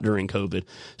made not during COVID.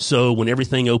 So when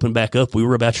everything opened back up, we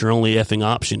were about your only effing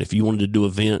option if you wanted to do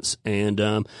events.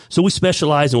 And so we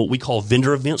specialize in what we call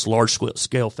vendor events,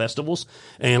 large-scale festivals.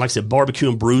 And like I said, barbecue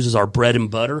and brews is our bread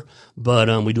and butter, but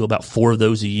we do about 4 of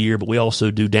those a year. But we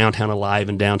also do Downtown Alive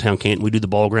and Downtown Canton. We do the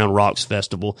Ball Ground Rocks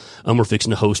Festival. We're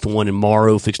fixing to host one in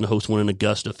Morrow, fixing to host one in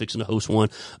Augusta, fixing to host one.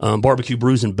 Barbecue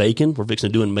Brews and Bacon. We're fixing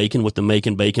to do in Macon with the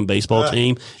Macon Bacon baseball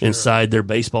team inside their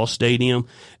baseball stadium.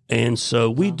 And so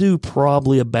we do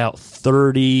probably about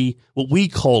 30 what we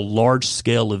call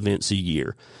large-scale events a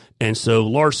year. And so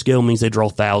large scale means they draw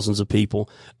thousands of people.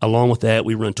 Along with that,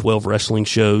 we run 12 wrestling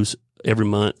shows every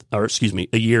month, or excuse me,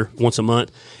 a year, once a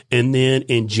month. And then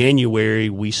in January,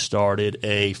 we started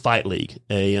a fight league,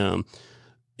 a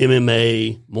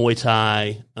MMA, Muay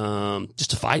Thai,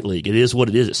 just a fight league. It is what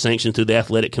it is. It's sanctioned through the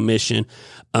Athletic Commission.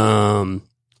 A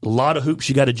lot of hoops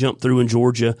you got to jump through in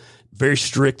Georgia. Very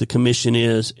strict the commission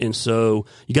is. And so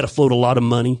you got to float a lot of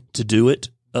money to do it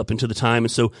up into the time.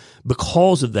 And so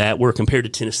because of that, where compared to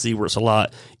Tennessee, where it's a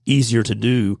lot easier to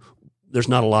do, there's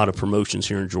not a lot of promotions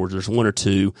here in Georgia. There's 1 or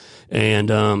 2.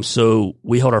 And so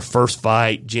we held our first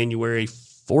fight January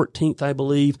 14th, I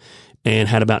believe, and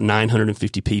had about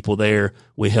 950 people there.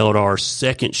 We held our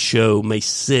second show May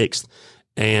 6th,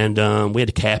 and we had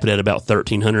to cap it at about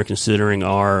 1,300, considering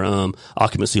our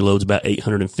occupancy load's about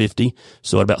 850.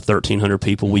 So at about 1,300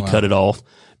 people, we cut it off.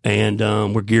 And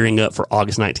we're gearing up for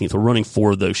August 19th. We're running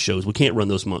 4 of those shows. We can't run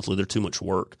those monthly. They're too much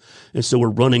work. And so we're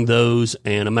running those.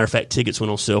 And a matter of fact, tickets went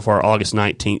on sale for our August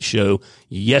 19th show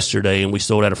yesterday, and we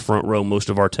sold out a front row, most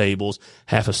of our tables,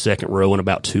 half a second row in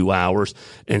about 2 hours.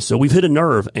 And so we've hit a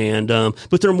nerve. And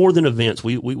but they're more than events.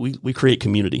 We create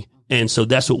community. And so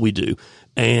that's what we do.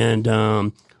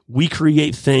 And we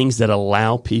create things that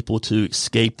allow people to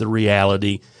escape the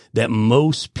reality that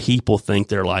most people think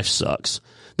their life sucks.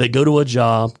 They go to a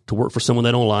job to work for someone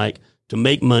they don't like, to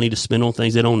make money, to spend on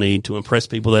things they don't need, to impress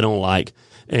people they don't like.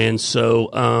 And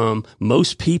so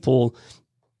most people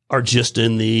are just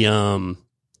in the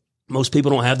most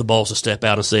people don't have the balls to step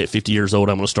out and say at 50 years old,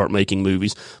 I'm going to start making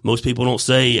movies. Most people don't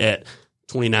say at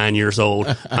 29 years old,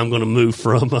 I'm going to move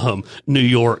from New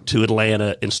York to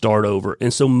Atlanta and start over.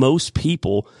 And so most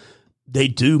people, they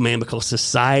do, man, because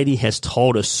society has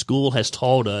taught us, school has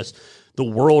taught us, the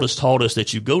world has taught us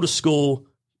that you go to school,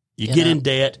 you get in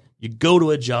debt, you go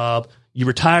to a job, you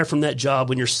retire from that job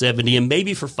when you're 70, and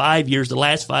maybe for 5 years, the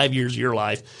last 5 years of your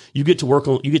life, you get to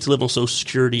live on Social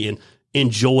Security and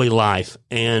enjoy life.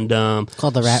 And it's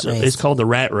called the rat race. It's called the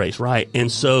rat race, right?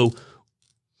 And so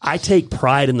I take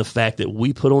pride in the fact that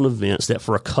we put on events that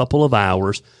for a couple of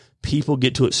hours, people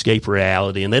get to escape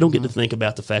reality, and they don't get to think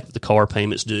about the fact that the car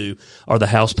payments due, or the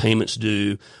house payments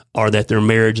due, or that their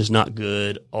marriage is not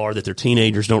good, or that their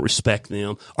teenagers don't respect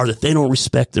them, or that they don't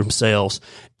respect themselves.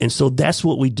 And so that's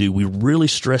what we do. We really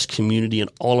stress community in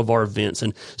all of our events.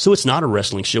 And so it's not a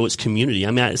wrestling show, it's community.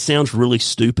 I mean, it sounds really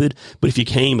stupid, but if you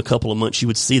came a couple of months, you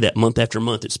would see that month after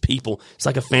month. It's people. It's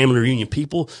like a family reunion.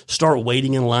 People start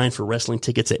waiting in line for wrestling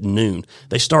tickets at noon.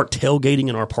 They start tailgating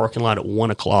in our parking lot at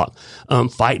 1 o'clock.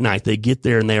 Fight night, they get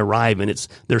there and they arrive, and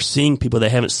they're seeing people they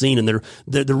haven't seen, and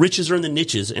the riches are in the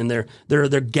niches, and they're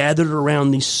gathered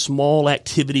around these small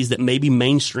activities that maybe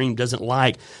mainstream doesn't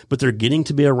like, but they're getting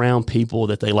to be around people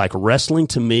that they like. Wrestling,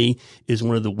 to me, is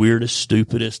one of the weirdest,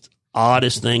 stupidest,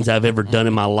 oddest things I've ever done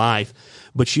in my life.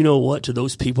 But you know what? To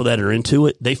those people that are into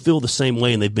it, they feel the same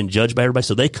way, and they've been judged by everybody.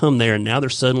 So they come there, and now they're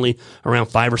suddenly around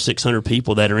 500 or 600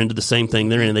 people that are into the same thing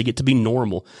they're in, and they get to be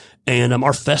normal. And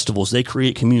our festivals, they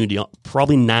create community.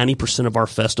 Probably 90% of our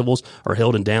festivals are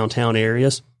held in downtown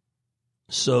areas.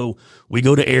 So we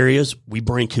go to areas, we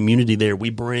bring community there.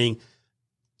 We bring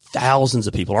thousands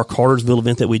of people. Our Cartersville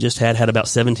event that we just had about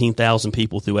 17,000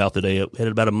 people throughout the day. It had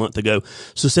about a month ago.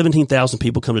 So 17,000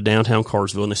 people come to downtown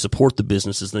Cartersville, and they support the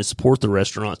businesses, and they support the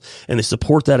restaurants, and they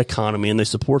support that economy, and they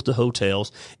support the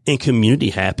hotels, and community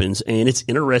happens. And it's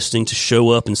interesting to show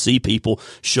up and see people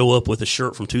show up with a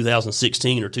shirt from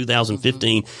 2016 or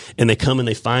 2015, and they come and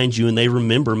they find you, and they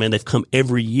remember, man, they've come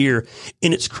every year.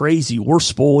 And it's crazy. We're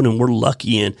spoiled and we're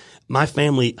lucky. And my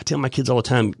family, I tell my kids all the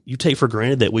time, you take for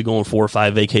granted that we go on 4 or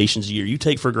 5 vacations a year. You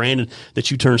take for granted that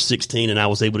you turned 16 and I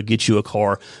was able to get you a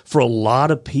car. For a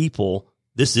lot of people,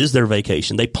 this is their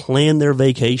vacation. They plan their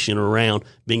vacation around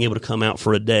being able to come out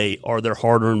for a day or their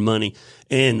hard-earned money.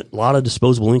 And a lot of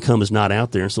disposable income is not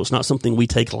out there. And so it's not something we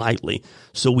take lightly.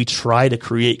 So we try to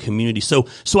create community. So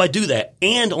I do that.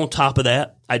 And on top of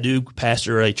that, I do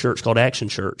pastor a church called Action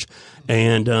Church.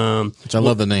 And which I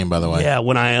love the name, by the way. Yeah,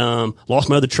 when I lost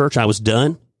my other church, I was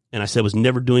done. And I said I was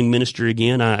never doing ministry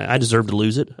again. I deserved to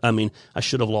lose it. I mean, I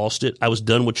should have lost it. I was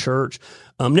done with church.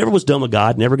 Never was done with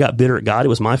God. Never got bitter at God. It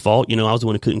was my fault. I was the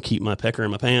one who couldn't keep my pecker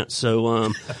in my pants.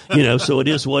 So, so it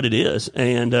is what it is.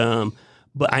 And,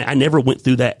 but I never went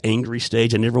through that angry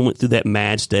stage. I never went through that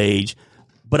mad stage.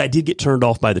 But I did get turned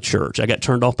off by the church. I got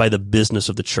turned off by the business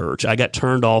of the church. I got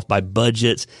turned off by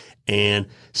budgets and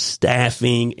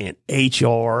staffing and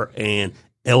HR and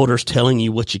elders telling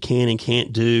you what you can and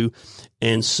can't do.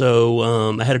 And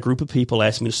so I had a group of people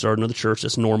ask me to start another church.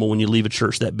 That's normal when you leave a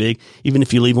church that big. Even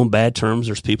if you leave on bad terms,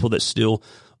 there's people that still,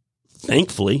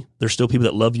 thankfully, there's still people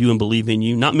that love you and believe in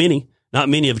you. Not many. Not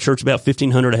many. Of a church about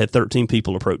 1,500, I had 13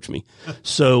 people approach me.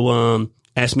 So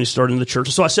asked me to start another church.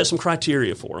 So I set some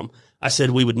criteria for them. I said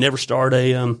we would never start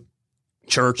a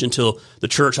church until the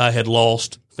church I had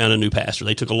lost found a new pastor.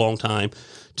 They took a long time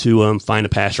to find a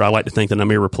pastor. I like to think that I'm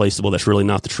irreplaceable. That's really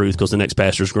not the truth, because the next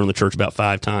pastor has grown the church about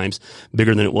 5 times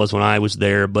bigger than it was when I was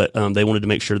there. But they wanted to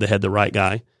make sure they had the right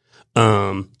guy.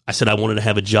 I said I wanted to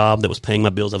have a job that was paying my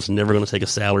bills. I was never going to take a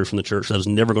salary from the church. I was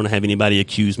never going to have anybody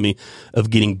accuse me of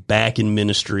getting back in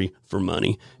ministry for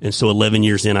money. And so 11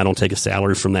 years in, I don't take a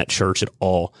salary from that church at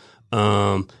all.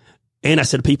 And I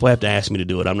said, people have to ask me to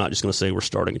do it. I'm not just going to say we're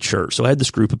starting a church. So I had this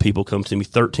group of people come to me,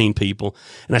 13 people.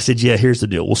 And I said, yeah, here's the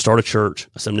deal. We'll start a church.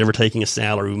 I said, I'm never taking a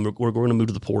salary. We're going to move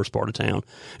to the poorest part of town.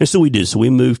 And so we did. So we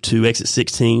moved to exit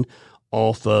 16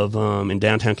 off of, in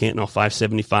downtown Canton off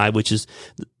 575, which is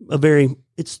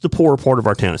it's the poorer part of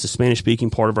our town. It's the Spanish speaking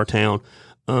part of our town.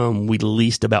 We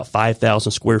leased about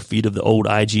 5,000 square feet of the old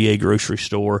IGA grocery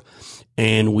store.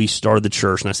 And we started the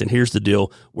church. And I said, here's the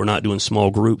deal. We're not doing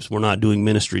small groups. We're not doing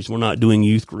ministries. We're not doing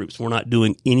youth groups. We're not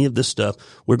doing any of this stuff.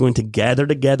 We're going to gather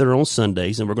together on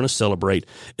Sundays, and we're going to celebrate.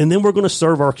 And then we're going to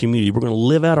serve our community. We're going to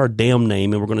live out our damn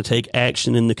name, and we're going to take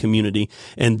action in the community.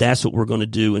 And that's what we're going to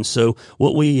do. And so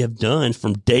what we have done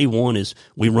from day one is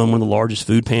we run one of the largest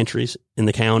food pantries in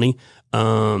the county.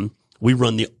 We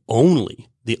run the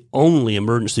only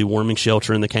emergency warming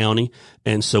shelter in the county.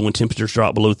 And so when temperatures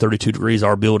drop below 32 degrees,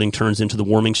 our building turns into the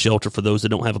warming shelter for those that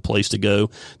don't have a place to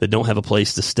go, that don't have a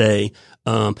place to stay.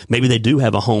 Maybe they do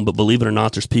have a home, but believe it or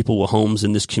not, there's people with homes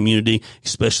in this community,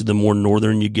 especially the more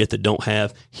northern you get, that don't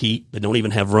have heat, that don't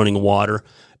even have running water.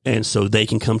 And so they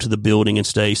can come to the building and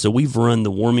stay. So we've run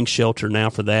the warming shelter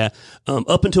now for that.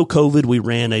 Up until COVID, we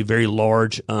ran a very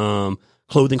large,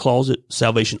 clothing closet.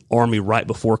 Salvation Army, right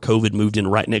before COVID, moved in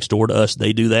right next door to us.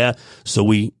 They do that. So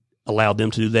we allowed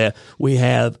them to do that. We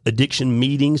have addiction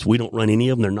meetings. We don't run any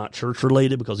of them. They're not church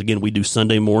related because, again, we do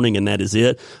Sunday morning and that is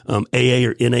it. AA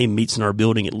or NA meets in our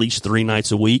building at least 3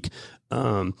 nights a week.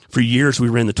 For years, we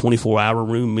ran the 24-hour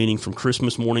room, meaning from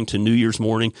Christmas morning to New Year's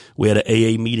morning. We had an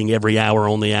AA meeting every hour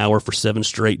on the hour for 7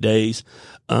 straight days.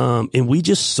 And we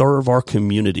just serve our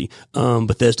community.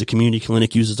 Bethesda Community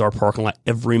Clinic uses our parking lot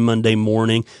every Monday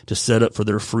morning to set up for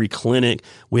their free clinic.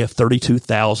 We have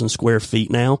 32,000 square feet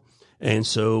now. And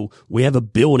so we have a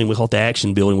building. We call it the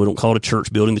Action Building. We don't call it a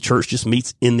church building. The church just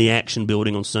meets in the Action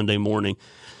Building on Sunday morning.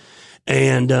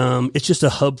 And it's just a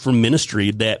hub for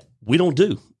ministry that we don't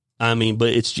do. I mean,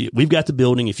 but we've got the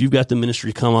building. If you've got the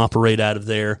ministry, come operate out of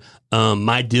there.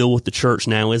 My deal with the church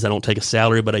now is I don't take a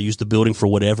salary, but I use the building for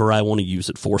whatever I want to use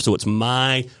it for. So it's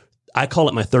I call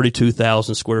it my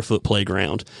 32,000 square foot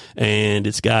playground, and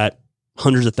it's got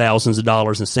hundreds of thousands of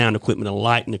dollars in sound equipment and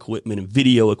lighting equipment and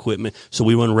video equipment. So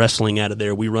we run wrestling out of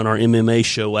there. We run our MMA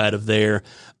show out of there.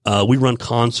 We run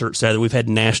concerts out of there. We've had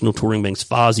national touring bands.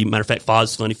 Fozzy, matter of fact,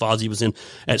 Fozz's funny. Fozzy was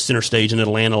at Center Stage in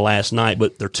Atlanta last night,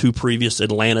 but their 2 previous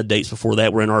Atlanta dates before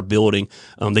that were in our building.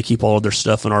 They keep all of their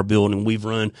stuff in our building. We've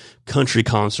run country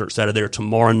concerts out of there.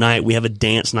 Tomorrow night, we have a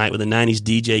dance night with a 90s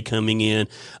DJ coming in.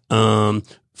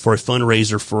 For a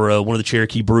fundraiser for one of the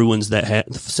Cherokee Bruins that had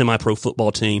the semi-pro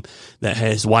football team that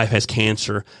his wife has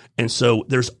cancer. And so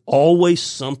there's always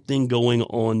something going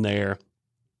on there.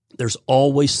 There's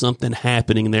always something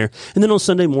happening there. And then on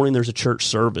Sunday morning, there's a church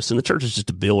service, and the church is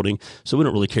just a building, so we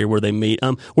don't really care where they meet.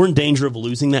 We're in danger of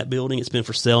losing that building. It's been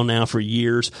for sale now for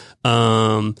years.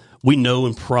 We know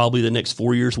in probably the next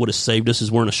 4 years what has saved us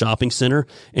is we're in a shopping center,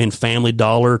 and Family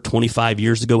Dollar 25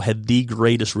 years ago had the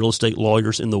greatest real estate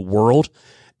lawyers in the world.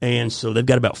 And so they've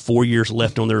got about 4 years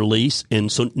left on their lease.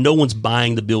 And so no one's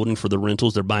buying the building for the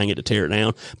rentals. They're buying it to tear it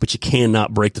down, but you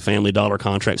cannot break the Family Dollar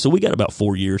contract. So we got about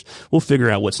 4 years. We'll figure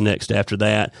out what's next after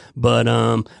that. But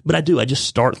I just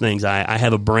start things. I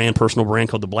have a personal brand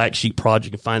called the Black Sheep Project.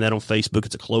 You can find that on Facebook.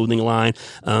 It's a clothing line.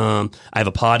 I have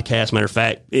a podcast. Matter of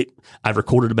fact, I've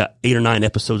recorded about 8 or 9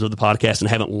 episodes of the podcast and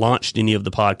haven't launched any of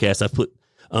the podcasts. I've put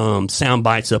sound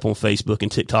bites up on Facebook and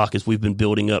TikTok as we've been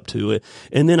building up to it.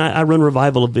 And then I run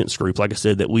revival events group. Like I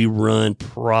said, that we run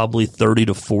probably 30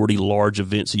 to 40 large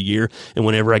events a year. And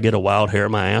whenever I get a wild hair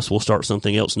in my ass, we'll start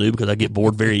something else new because I get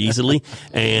bored very easily.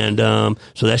 And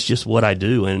so that's just what I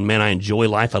do. And man, I enjoy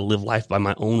life. I live life by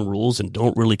my own rules and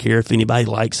don't really care if anybody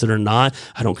likes it or not.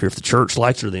 I don't care if the church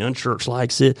likes it or the unchurched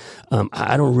likes it.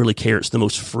 I don't really care. It's the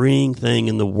most freeing thing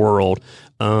in the world.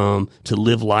 To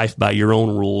live life by your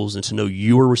own rules and to know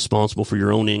you are responsible for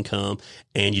your own income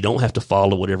and you don't have to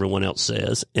follow what everyone else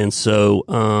says. And so,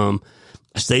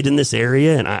 I stayed in this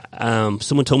area and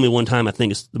someone told me one time, I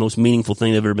think it's the most meaningful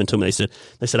thing they've ever been told me.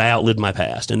 They said I outlived my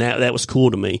past, and that was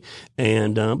cool to me.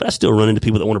 And, but I still run into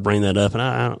people that want to bring that up, and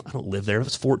I don't live there. It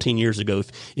was 14 years ago.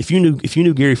 If you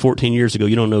knew Gary 14 years ago,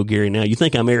 you don't know Gary now. You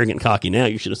think I'm arrogant and cocky now.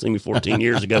 You should have seen me 14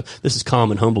 years ago. This is calm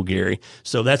and humble Gary.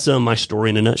 So that's, my story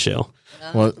in a nutshell.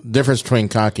 Well, difference between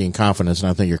cocky and confidence, and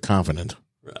I think you're confident.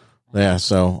 Right. Yeah.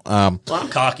 So, well, I'm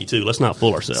cocky too. Let's not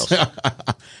fool ourselves.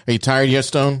 Are you tired yet,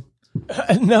 Stone?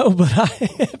 No, but I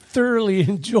have thoroughly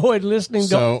enjoyed listening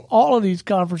to all of these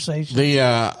conversations.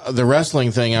 The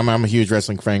wrestling thing, I'm a huge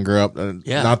wrestling fan. Grew up,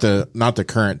 not the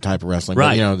current type of wrestling,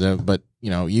 right? But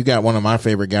you got one of my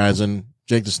favorite guys, and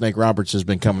Jake the Snake Roberts has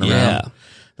been coming around.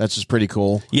 That's just pretty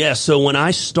cool. Yeah. So when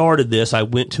I started this,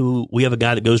 we have a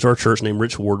guy that goes to our church named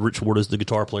Rich Ward. Rich Ward is the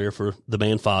guitar player for the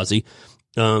band Fozzy.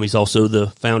 He's also the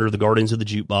founder of the Guardians of the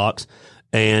Jukebox.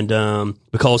 And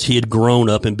because he had grown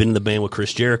up and been in the band with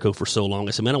Chris Jericho for so long,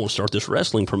 I said, man, I want to start this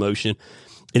wrestling promotion.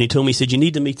 And he told me, he said, you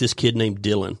need to meet this kid named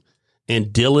Dylan. And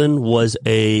Dylan was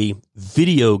a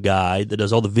video guy that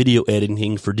does all the video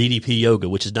editing for DDP Yoga,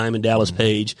 which is Diamond Dallas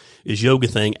Page, his yoga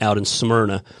thing out in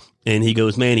Smyrna. And he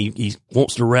goes, man, he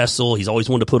wants to wrestle. He's always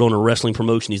wanted to put on a wrestling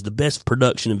promotion. He's the best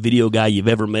production and video guy you've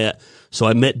ever met. So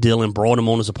I met Dylan, brought him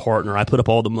on as a partner. I put up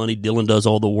all the money. Dylan does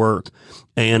all the work.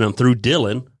 And through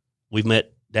Dylan, we've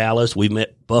met Dallas. We've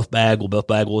met Buff Bagwell. Buff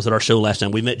Bagwell was at our show last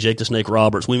time. We met Jake the Snake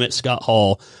Roberts. We met Scott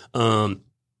Hall.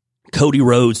 Cody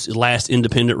Rhodes' last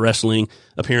independent wrestling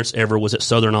appearance ever was at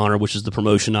Southern Honor, which is the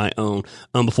promotion I own.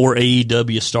 Before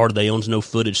AEW started, they owned no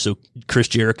footage, so Chris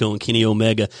Jericho and Kenny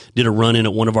Omega did a run-in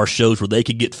at one of our shows where they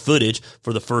could get footage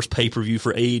for the first pay-per-view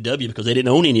for AEW because they didn't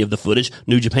own any of the footage.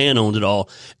 New Japan owned it all.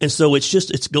 And so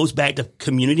it goes back to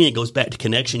community, and it goes back to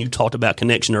connection. You talked about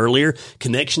connection earlier.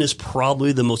 Connection is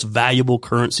probably the most valuable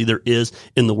currency there is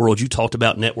in the world. You talked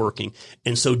about networking.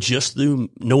 And so just through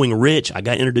knowing Rich, I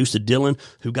got introduced to Dylan,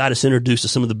 who got us introduced to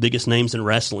some of the biggest names in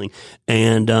wrestling.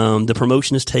 And the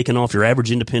promotion has taken off. Your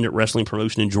average independent wrestling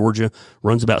promotion in Georgia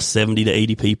runs about 70 to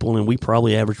 80 people, and we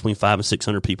probably average between 500 and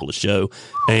 600 people a show.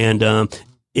 And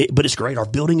but it's great. Our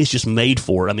building is just made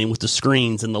for it. I mean, with the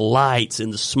screens and the lights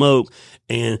and the smoke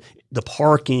and the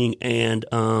parking. And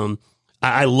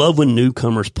I love when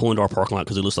newcomers pull into our parking lot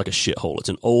because it looks like a shithole. It's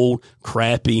an old,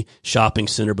 crappy shopping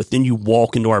center, but then you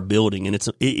walk into our building and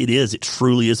it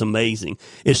truly is amazing.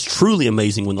 It's truly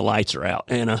amazing when the lights are out.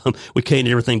 And we painted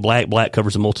everything black. Black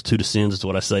covers a multitude of sins, is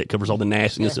what I say. It covers all the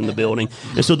nastiness in the building.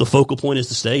 And so the focal point is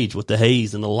the stage with the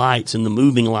haze and the lights and the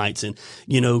moving lights and,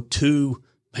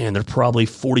 they're probably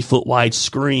 40-foot wide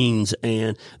screens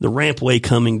and the rampway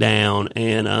coming down.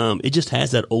 And it just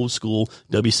has that old school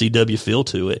WCW feel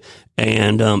to it.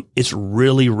 And it's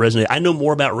really resonated. I know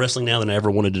more about wrestling now than I ever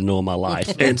wanted to know in my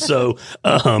life. And so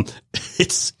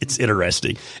it's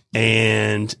interesting.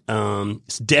 And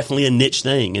it's definitely a niche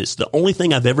thing. It's the only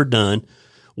thing I've ever done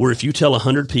where if you tell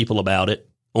 100 people about it,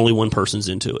 only one person's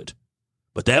into it.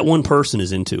 But that one person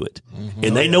is into it. Mm-hmm.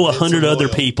 And they know 100 other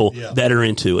people that are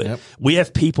into it. Yep. We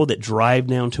have people that drive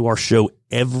down to our show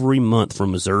every month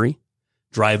from Missouri,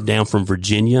 drive down from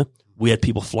Virginia. We had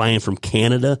people flying from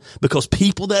Canada because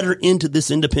people that are into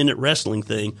this independent wrestling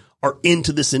thing are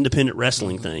into this independent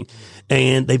wrestling thing.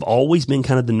 And they've always been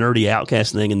kind of the nerdy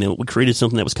outcast thing. And then we created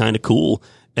something that was kind of cool.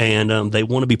 And they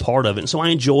want to be part of it. And so I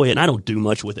enjoy it. And I don't do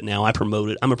much with it now. I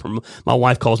promote it. My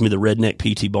wife calls me the redneck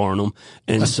P.T. Barnum.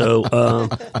 And so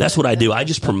that's what I do. I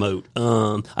just promote.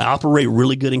 I operate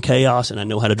really good in chaos, and I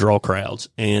know how to draw crowds.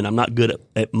 And I'm not good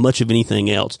at much of anything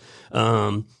else. We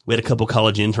had a couple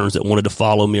college interns that wanted to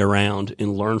follow me around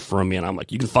and learn from me. And I'm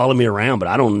like, you can follow me around, but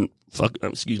I don't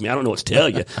excuse me, I don't know what to tell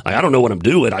you. Like, I don't know what I'm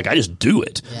doing. Like, I just do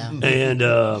it. Yeah. And,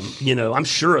 I'm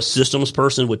sure a systems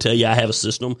person would tell you I have a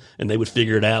system and they would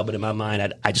figure it out. But in my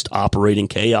mind, I just operate in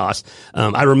chaos.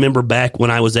 I remember back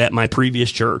when I was at my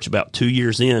previous church about 2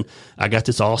 years in, I got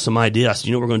this awesome idea. I said,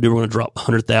 you know what we're going to do? We're going to drop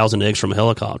 100,000 eggs from a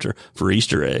helicopter for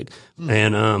Easter egg.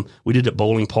 And we did it at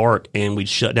Bowling Park, and we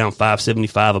shut down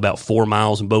 575 about 4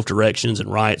 miles in both directions,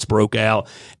 and riots broke out.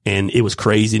 And it was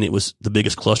crazy, and it was the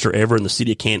biggest cluster ever. And the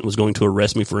city of Canton was going to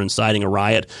arrest me for inciting a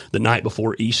riot the night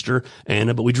before Easter.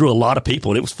 And but we drew a lot of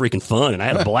people, and it was freaking fun, and I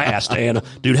had a blast. And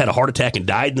dude had a heart attack and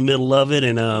died in the middle of it.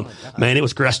 And man, it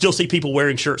was great. I still see people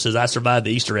wearing shirts that says I survived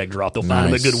the Easter egg drop. They'll find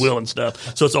them at Goodwill and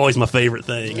stuff. So it's always my favorite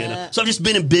thing. And so I've just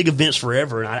been in big events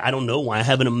forever, and I don't know why. I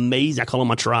have an amazing, I call them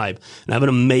my tribe, and I have an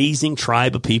amazing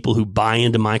tribe of people who buy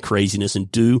into my craziness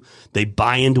and they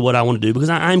buy into what I want to do, because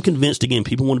I'm convinced, again,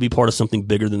 people want to be part of something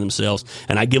bigger than themselves,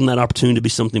 and I give them that opportunity to be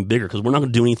something bigger, because we're not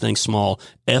going to do anything small.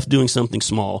 F doing something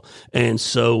small. And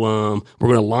so we're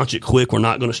going to launch it quick. We're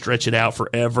not going to stretch it out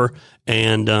forever.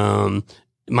 And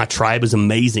my tribe is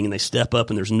amazing, and they step up,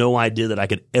 and there's no idea that I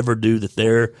could ever do that.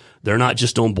 They're not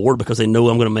just on board because they know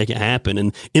I'm going to make it happen.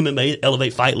 And MMA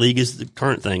Elevate Fight League is the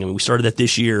current thing. I mean, we started that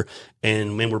this year,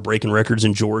 and man, we're breaking records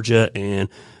in Georgia, and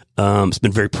it's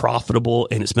been very profitable,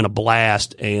 and it's been a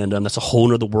blast, and that's a whole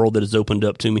nother world that has opened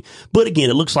up to me. But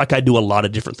again, it looks like I do a lot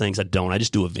of different things. I don't. I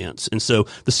just do events. And so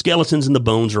the skeletons and the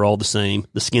bones are all the same.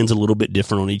 The skin's a little bit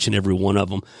different on each and every one of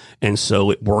them. And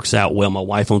so it works out well. My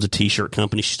wife owns a T-shirt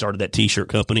company. She started that T-shirt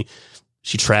company.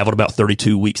 She traveled about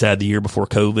 32 weeks out of the year before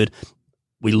COVID.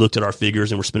 We looked at our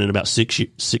figures, and we're spending about six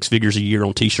figures a year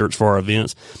on T-shirts for our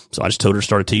events. So I just told her to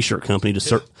start a T-shirt company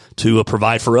to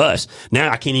provide for us.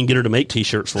 Now I can't even get her to make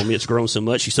T-shirts for me. It's grown so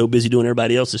much. She's so busy doing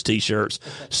everybody else's T-shirts.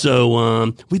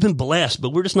 So we've been blessed,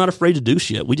 but we're just not afraid to do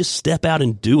shit. We just step out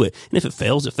and do it. And if it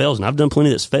fails, it fails. And I've done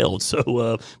plenty that's failed.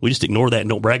 So we just ignore that and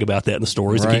don't brag about that in the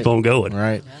stories and keep on going.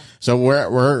 Right. So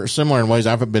we're similar in ways.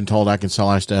 I've been told I can sell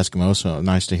ice to Eskimos, so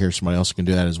nice to hear somebody else can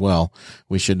do that as well.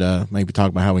 We should maybe talk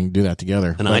about how we can do that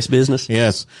together. An ice business?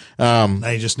 Yes. Now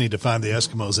you just need to find the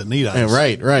Eskimos that need ice.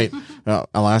 Yeah, right.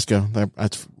 Alaska,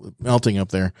 that's melting up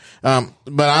there.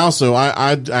 But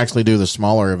I actually do the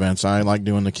smaller events. I like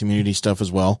doing the community stuff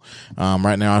as well.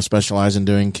 Right now I specialize in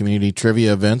doing community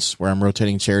trivia events where I'm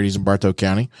rotating charities in Bartow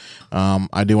County.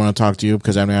 I do want to talk to you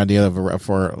because I have an idea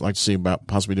I'd like to see about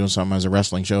possibly doing something as a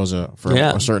wrestling show for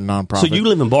a certain nonprofit. So you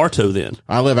live in Bartow then?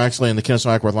 I live actually in the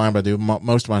Kennesaw-Ackworth line, but I do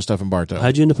most of my stuff in Bartow.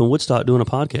 How'd you end up in Woodstock doing a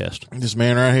podcast? This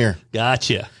man right here.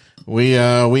 Gotcha. We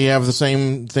have the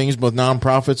same things with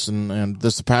nonprofits and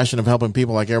just the passion of helping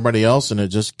people like everybody else, and it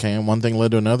just came, one thing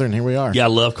led to another, and here we are. Yeah, I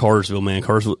love Cartersville, man.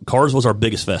 Cartersville's our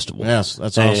biggest festival. Yes,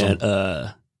 that's awesome.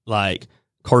 And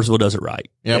Cartersville does it right.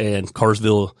 Yep. And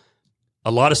Cartersville,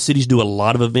 a lot of cities do a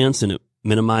lot of events, and it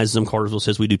minimizes them. Cartersville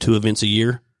says we do 2 events a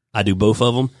year. I do both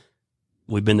of them.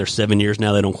 We've been there 7 years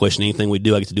now. They don't question anything we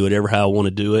do. I get to do it how I want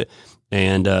to do it.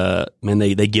 And, man,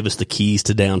 they give us the keys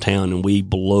to downtown, and we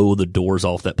blow the doors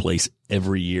off that place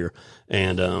every year.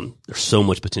 And, there's so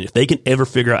much potential. If they can ever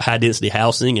figure out high density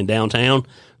housing in downtown,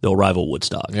 they'll rival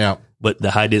Woodstock. Yeah. But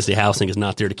the high density housing is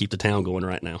not there to keep the town going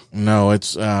right now. No,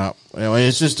 it's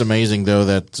just amazing though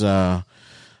that,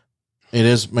 it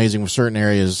is amazing when certain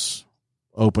areas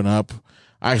open up.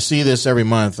 I see this every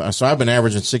month. So I've been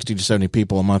averaging 60 to 70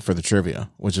 people a month for the trivia,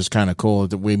 which is kind of cool.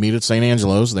 We meet at St.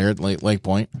 Angelo's there at Lake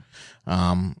Point.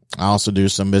 I also do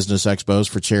some business expos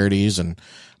for charities, and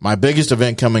my biggest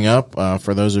event coming up,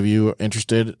 for those of you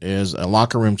interested, is a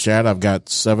locker room chat. I've got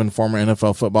 7 former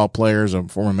NFL football players, a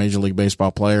former Major League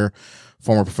Baseball player,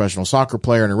 former professional soccer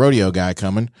player, and a rodeo guy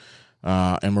coming.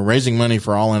 And we're raising money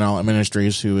for All In All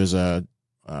Ministries, who is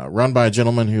run by a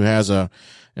gentleman who has an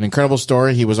incredible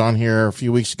story. He was on here a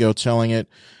few weeks ago telling it,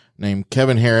 named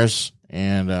Kevin Harris.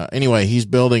 And anyway, he's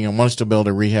building and wants to build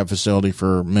a rehab facility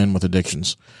for men with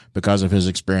addictions because of his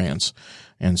experience.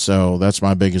 And so that's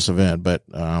my biggest event. But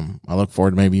I look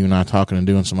forward to maybe you and I talking and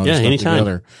doing some other stuff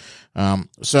together.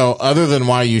 So other than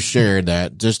why you shared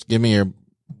that, just give me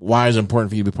why is it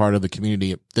important for you to be part of the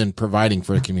community than providing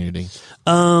for the community?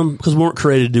 Because we weren't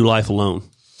created to do life alone.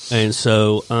 And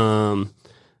so,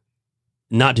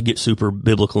 not to get super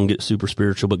biblical and get super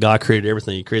spiritual, but God created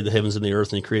everything. He created the heavens and the earth,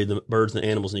 and he created the birds and the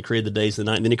animals, and he created the days and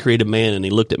the night. And then he created man, and he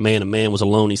looked at man, and man was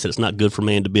alone. He said, it's not good for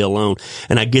man to be alone.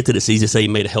 And I get that it's easy to say he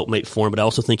made a helpmate for him, but I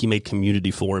also think he made community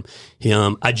for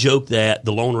him. I joke that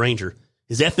the Lone Ranger,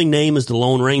 his effing name is the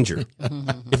Lone Ranger.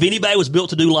 If anybody was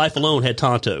built to do life alone, had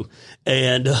Tonto.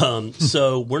 And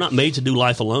so we're not made to do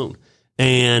life alone.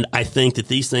 And I think that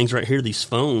these things right here, these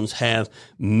phones, have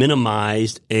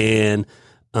minimized and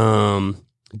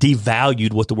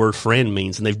devalued what the word friend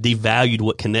means, and they've devalued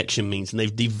what connection means, and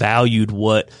they've devalued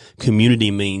what community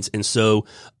means. And so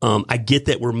I get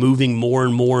that we're moving more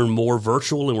and more and more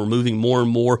virtual, and we're moving more and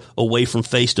more away from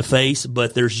face-to-face,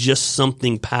 but there's just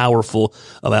something powerful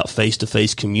about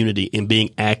face-to-face community and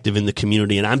being active in the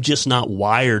community. And I'm just not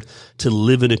wired to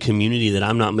live in a community that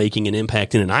I'm not making an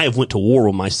impact in. And I have went to war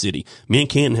with my city. Me and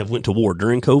Canton have went to war.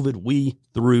 During COVID, we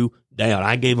threw down.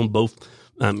 I gave them both.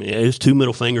 It was 2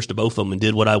 middle fingers to both of them and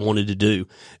did what I wanted to do.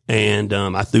 And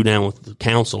I threw down with the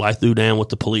council. I threw down with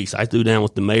the police. I threw down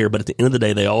with the mayor. But at the end of the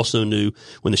day, they also knew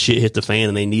when the shit hit the fan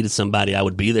and they needed somebody, I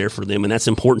would be there for them. And that's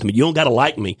important to me. You don't got to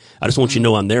like me. I just want you to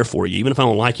know I'm there for you. Even if I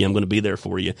don't like you, I'm going to be there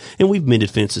for you. And we've mended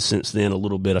fences since then a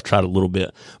little bit. I've tried a little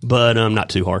bit, but not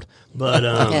too hard. But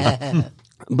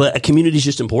but a community is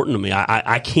just important to me.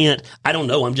 I don't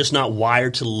know. I'm just not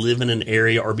wired to live in an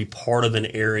area or be part of an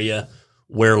area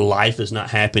where life is not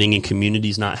happening and community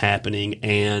is not happening.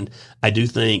 And I do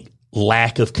think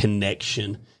lack of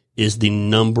connection is the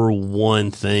number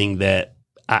one thing that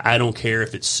I don't care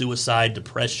if it's suicide,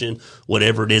 depression,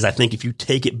 whatever it is. I think if you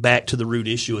take it back to the root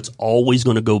issue, it's always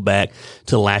going to go back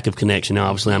to lack of connection. Now,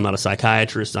 obviously, I'm not a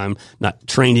psychiatrist. I'm not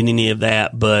trained in any of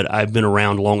that, but I've been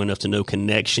around long enough to know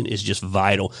connection is just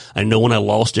vital. I know when I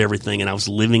lost everything and I was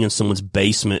living in someone's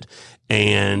basement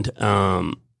and,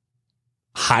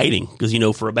 hiding, because,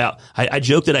 I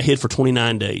joked that I hid for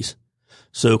 29 days.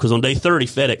 So, because on day 30,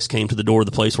 FedEx came to the door of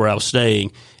the place where I was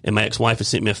staying, and my ex-wife had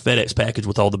sent me a FedEx package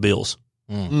with all the bills.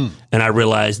 And I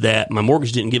realized that my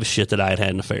mortgage didn't give a shit that I had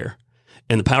had an affair.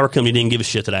 And the power company didn't give a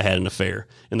shit that I had an affair.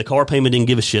 And the car payment didn't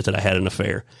give a shit that I had an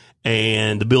affair.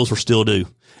 And the bills were still due.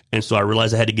 And so I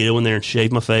realized I had to get in there and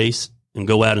shave my face and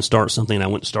go out and start something. And I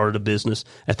went and started a business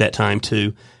at that time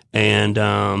too. And,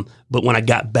 but when I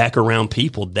got back around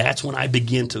people, that's when I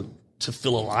began to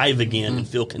feel alive again and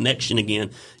feel connection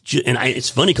again. And it's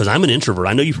funny because I'm an introvert.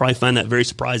 I know you probably find that very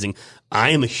surprising.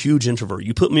 I am a huge introvert.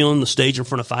 You put me on the stage in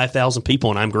front of 5,000 people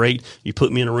and I'm great. You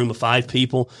put me in a room of 5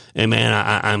 people and man,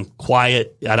 I'm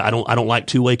quiet. I don't like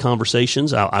two-way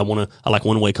conversations. I like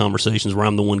one-way conversations where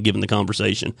I'm the one giving the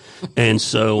conversation. And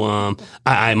so,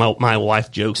 my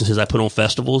wife jokes and says I put on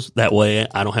festivals. That way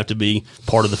I don't have to be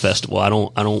part of the festival. I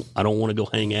don't want to go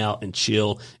hang out and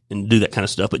chill and do that kind of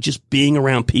stuff. But just being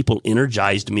around people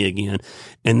energized me again.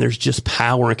 And there's just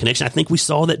power and connection. I think we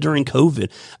saw that during COVID.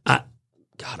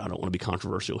 God, I don't want to be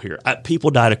controversial here.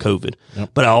 People died of COVID,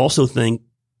 but I also think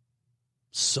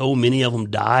so many of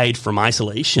them died from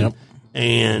isolation. Yep.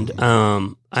 And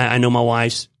I know my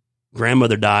wife's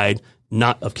grandmother died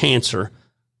not of cancer,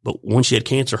 but when she had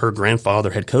cancer, her grandfather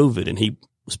had COVID and he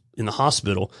was in the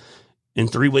hospital. And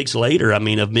 3 weeks later,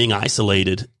 of being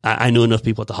isolated, I knew enough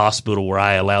people at the hospital where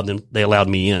they allowed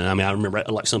me in. I remember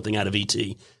like something out of ET.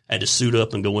 I had to suit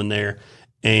up and go in there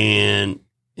and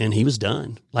he was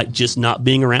done, like just not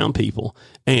being around people.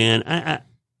 And I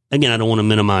don't want to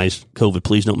minimize COVID.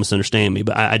 Please don't misunderstand me,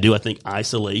 but I think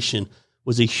isolation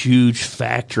was a huge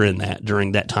factor in that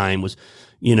during that time was,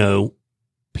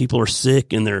 people are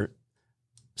sick and they're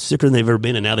sicker than they've ever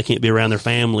been, and now they can't be around their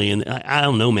family. And I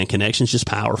don't know, man, connection's just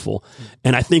powerful.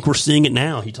 And I think we're seeing it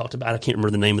now. He talked about, I can't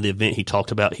remember the name of the event he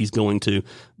talked about he's going to,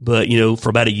 but for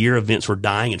about a year, events were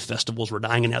dying and festivals were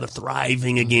dying, and now they're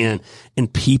thriving again.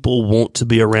 And people want to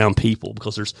be around people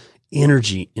because there's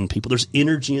energy in people. There's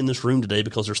energy in this room today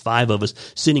because there's 5 of us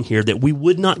sitting here that we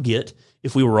would not get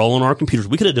if we were all on our computers.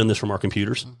 We could have done this from our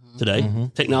computers today.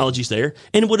 Technology's there,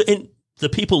 and the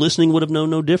people listening would have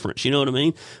known no difference. You know what I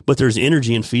mean? But there's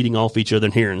energy in feeding off each other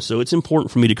and here. And so it's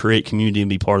important for me to create community and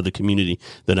be part of the community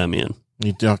that I'm in.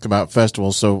 You talked about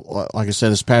festivals. So like I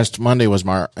said, this past Monday was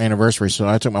my anniversary. So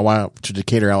I took my wife to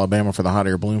Decatur, Alabama for the Hot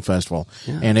Air Balloon Festival,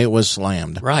 and it was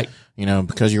slammed. Right.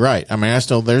 Because you're right. There's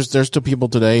still people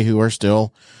today who are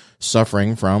still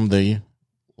suffering from the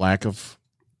lack of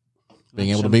being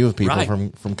able to be with people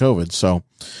from COVID. So,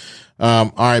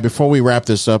 all right, before we wrap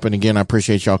this up, and again, I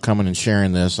appreciate y'all coming and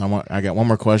sharing this. I got one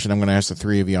more question I'm going to ask the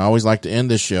 3 of you. I always like to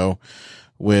end this show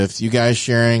with you guys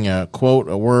sharing a quote,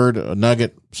 a word, a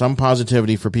nugget, some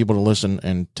positivity for people to listen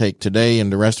and take today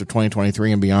and the rest of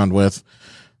 2023 and beyond with.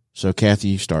 So, Kathy,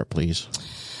 you start, please.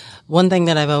 One thing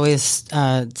that I've always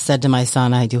said to my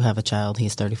son, I do have a child,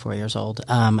 he's 34 years old.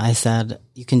 I said,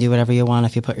 you can do whatever you want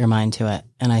if you put your mind to it.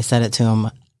 And I said it to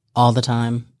him all the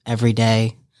time, every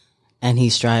day. And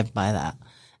he strived by that.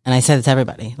 And I said it to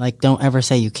everybody. Like, don't ever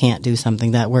say you can't do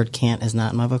something. That word can't is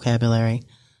not in my vocabulary.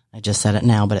 I just said it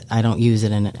now, but I don't use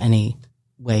it in any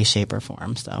way, shape, or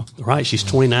form. So right, she's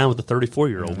 29 with a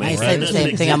 34-year-old. I say the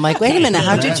same thing. I'm like, wait a minute,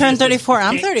 how'd you turn 34?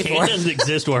 I'm 34. It doesn't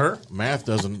exist with her. Math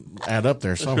doesn't add up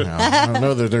there somehow. I don't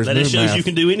know that there's that new it shows math. You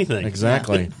can do anything.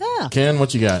 Exactly. Yeah. Ken,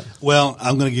 what you got? Well,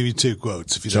 I'm going to give you 2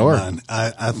 quotes if you Sure. don't mind.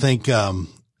 I think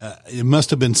it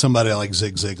must have been somebody like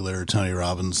Zig Ziglar or Tony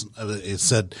Robbins. It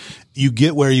said, "You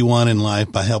get where you want in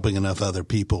life by helping enough other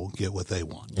people get what they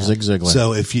want." Zig Ziglar.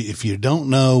 So if you don't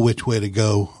know which way to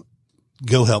go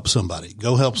help somebody.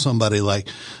 Go help somebody like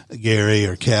Gary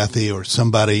or Kathy or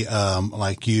somebody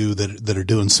like you that are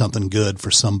doing something good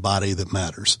for somebody that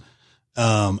matters.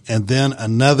 And then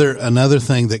another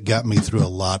thing that got me through a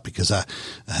lot, because I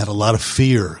had a lot of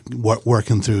fear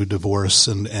working through divorce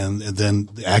and then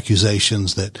the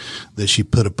accusations that she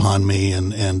put upon me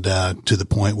and to the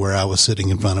point where I was sitting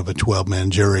in front of a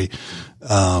 12-man jury,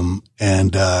 and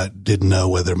didn't know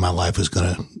whether my life was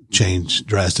going to change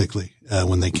drastically,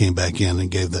 when they came back in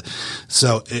and gave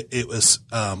it was,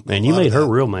 Man, you made her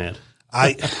real mad.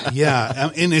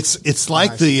 and it's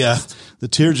like the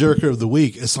tearjerker of the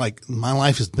week. It's like my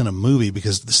life has been a movie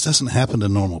because this doesn't happen to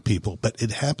normal people, but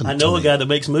it happened. I know to a me. guy that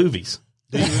makes movies.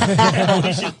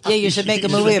 Yeah, you should make a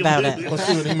movie about it. Let's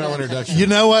do an email introduction. You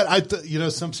know what?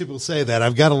 Some people say that.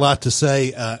 I've got a lot to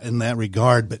say in that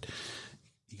regard, but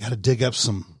you got to dig up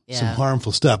some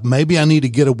harmful stuff. Maybe I need to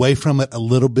get away from it a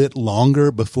little bit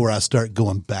longer before I start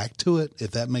going back to it,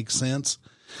 if that makes sense.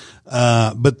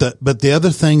 But the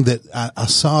other thing that I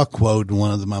saw a quote in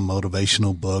one of my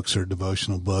motivational books or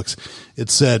devotional books, it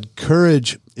said,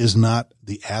 "Courage is not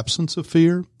the absence of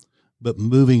fear, but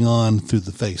moving on through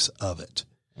the face of it."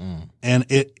 And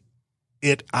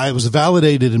I was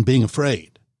validated in being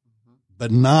afraid,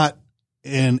 but not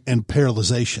in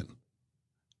paralyzation.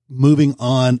 Moving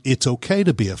on, it's okay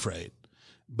to be afraid,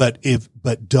 but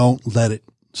don't let it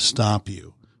stop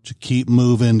you. To keep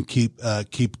moving, keep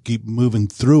moving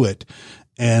through it.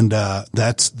 And,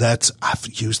 that's, I've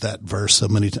used that verse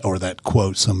or that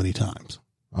quote so many times.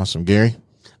 Awesome. Gary?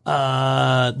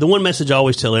 The one message I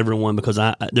always tell everyone, because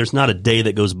there's not a day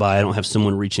that goes by I don't have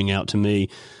someone reaching out to me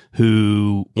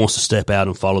who wants to step out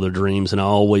and follow their dreams. And I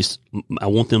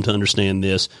want them to understand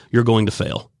this: you're going to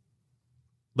fail,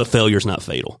 but failure's not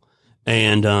fatal.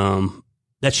 And,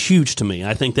 that's huge to me.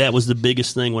 I think that was the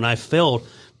biggest thing when I failed.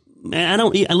 Man,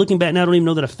 looking back now, I don't even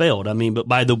know that I failed. I mean, but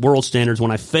by the world standards,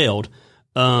 when I failed,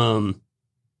 at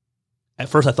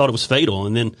first I thought it was fatal.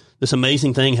 And then this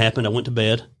amazing thing happened. I went to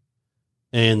bed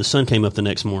and the sun came up the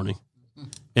next morning.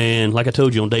 And like I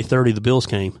told you, on day 30, the bills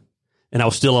came and I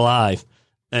was still alive.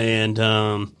 And,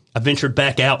 I ventured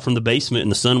back out from the basement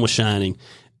and the sun was shining.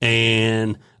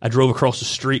 And I drove across the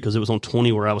street because it was on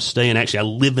 20 where I was staying. Actually, I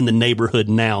live in the neighborhood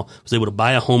now. I was able to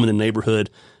buy a home in the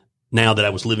neighborhood now that I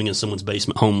was living in someone's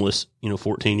basement homeless,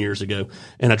 14 years ago.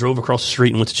 And I drove across the street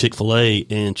and went to Chick-fil-A,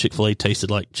 and Chick-fil-A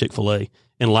tasted like Chick-fil-A,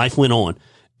 and life went on.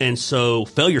 And so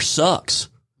failure sucks,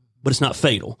 but it's not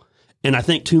fatal. And I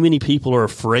think too many people are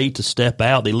afraid to step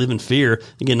out. They live in fear.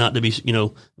 Again, not to be,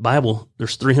 the Bible,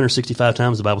 there's 365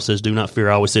 times the Bible says, do not fear.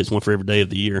 I always say it's one for every day of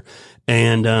the year.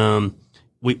 And,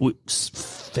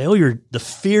 failure, the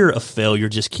fear of failure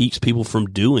just keeps people from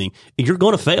doing, and you're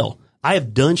going to fail. I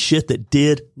have done shit that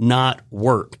did not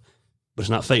work, but it's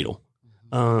not fatal.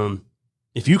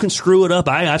 If you can screw it up,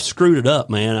 I've screwed it up,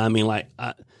 man. I mean,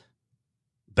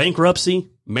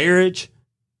 bankruptcy, marriage,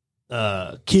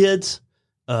 kids,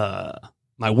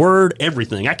 my word,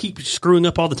 everything. I keep screwing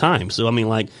up all the time. So, I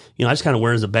mean, I just kind of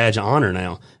wear it as a badge of honor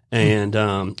now. And,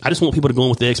 I just want people to go in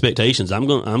with the expectations. I'm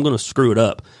going to screw it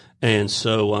up. And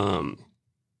so,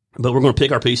 but we're going to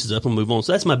pick our pieces up and move on.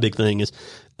 So that's my big thing is,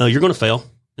 you're going to fail.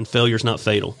 And failure's not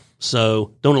fatal.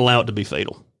 So don't allow it to be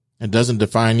fatal. It doesn't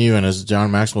define you. And as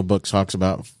John Maxwell book talks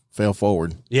about, fail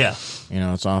forward. Yeah.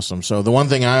 It's awesome. So the one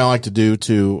thing I like to do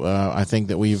to, I think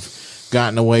that we've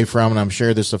gotten away from, and I'm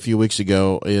shared this a few weeks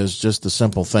ago, is just the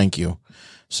simple thank you.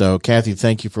 So Kathy,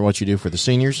 thank you for what you do for the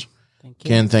seniors. Thank you.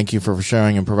 Ken, thank you for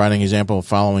showing and providing an example of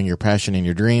following your passion and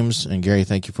your dreams. And Gary,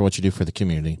 thank you for what you do for the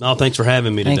community. Oh, thanks for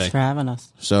having me today. Thanks for having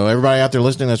us. So everybody out there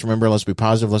listening, let's be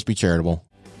positive. Let's be charitable.